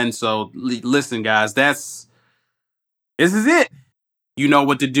fun. So listen, guys, this is it. You know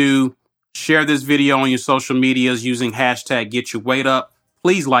what to do. Share this video on your social medias using hashtag #GetYourWeightUp.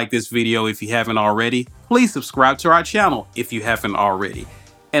 Please like this video if you haven't already. Please subscribe to our channel if you haven't already.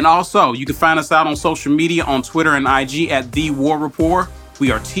 And also, you can find us out on social media on Twitter and IG at The War Report.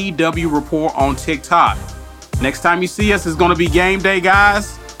 We are TW Report on TikTok. Next time you see us is going to be game day,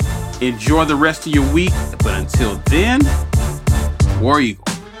 guys. Enjoy the rest of your week. But until then, War Eagle.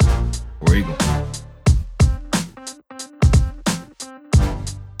 War Eagle.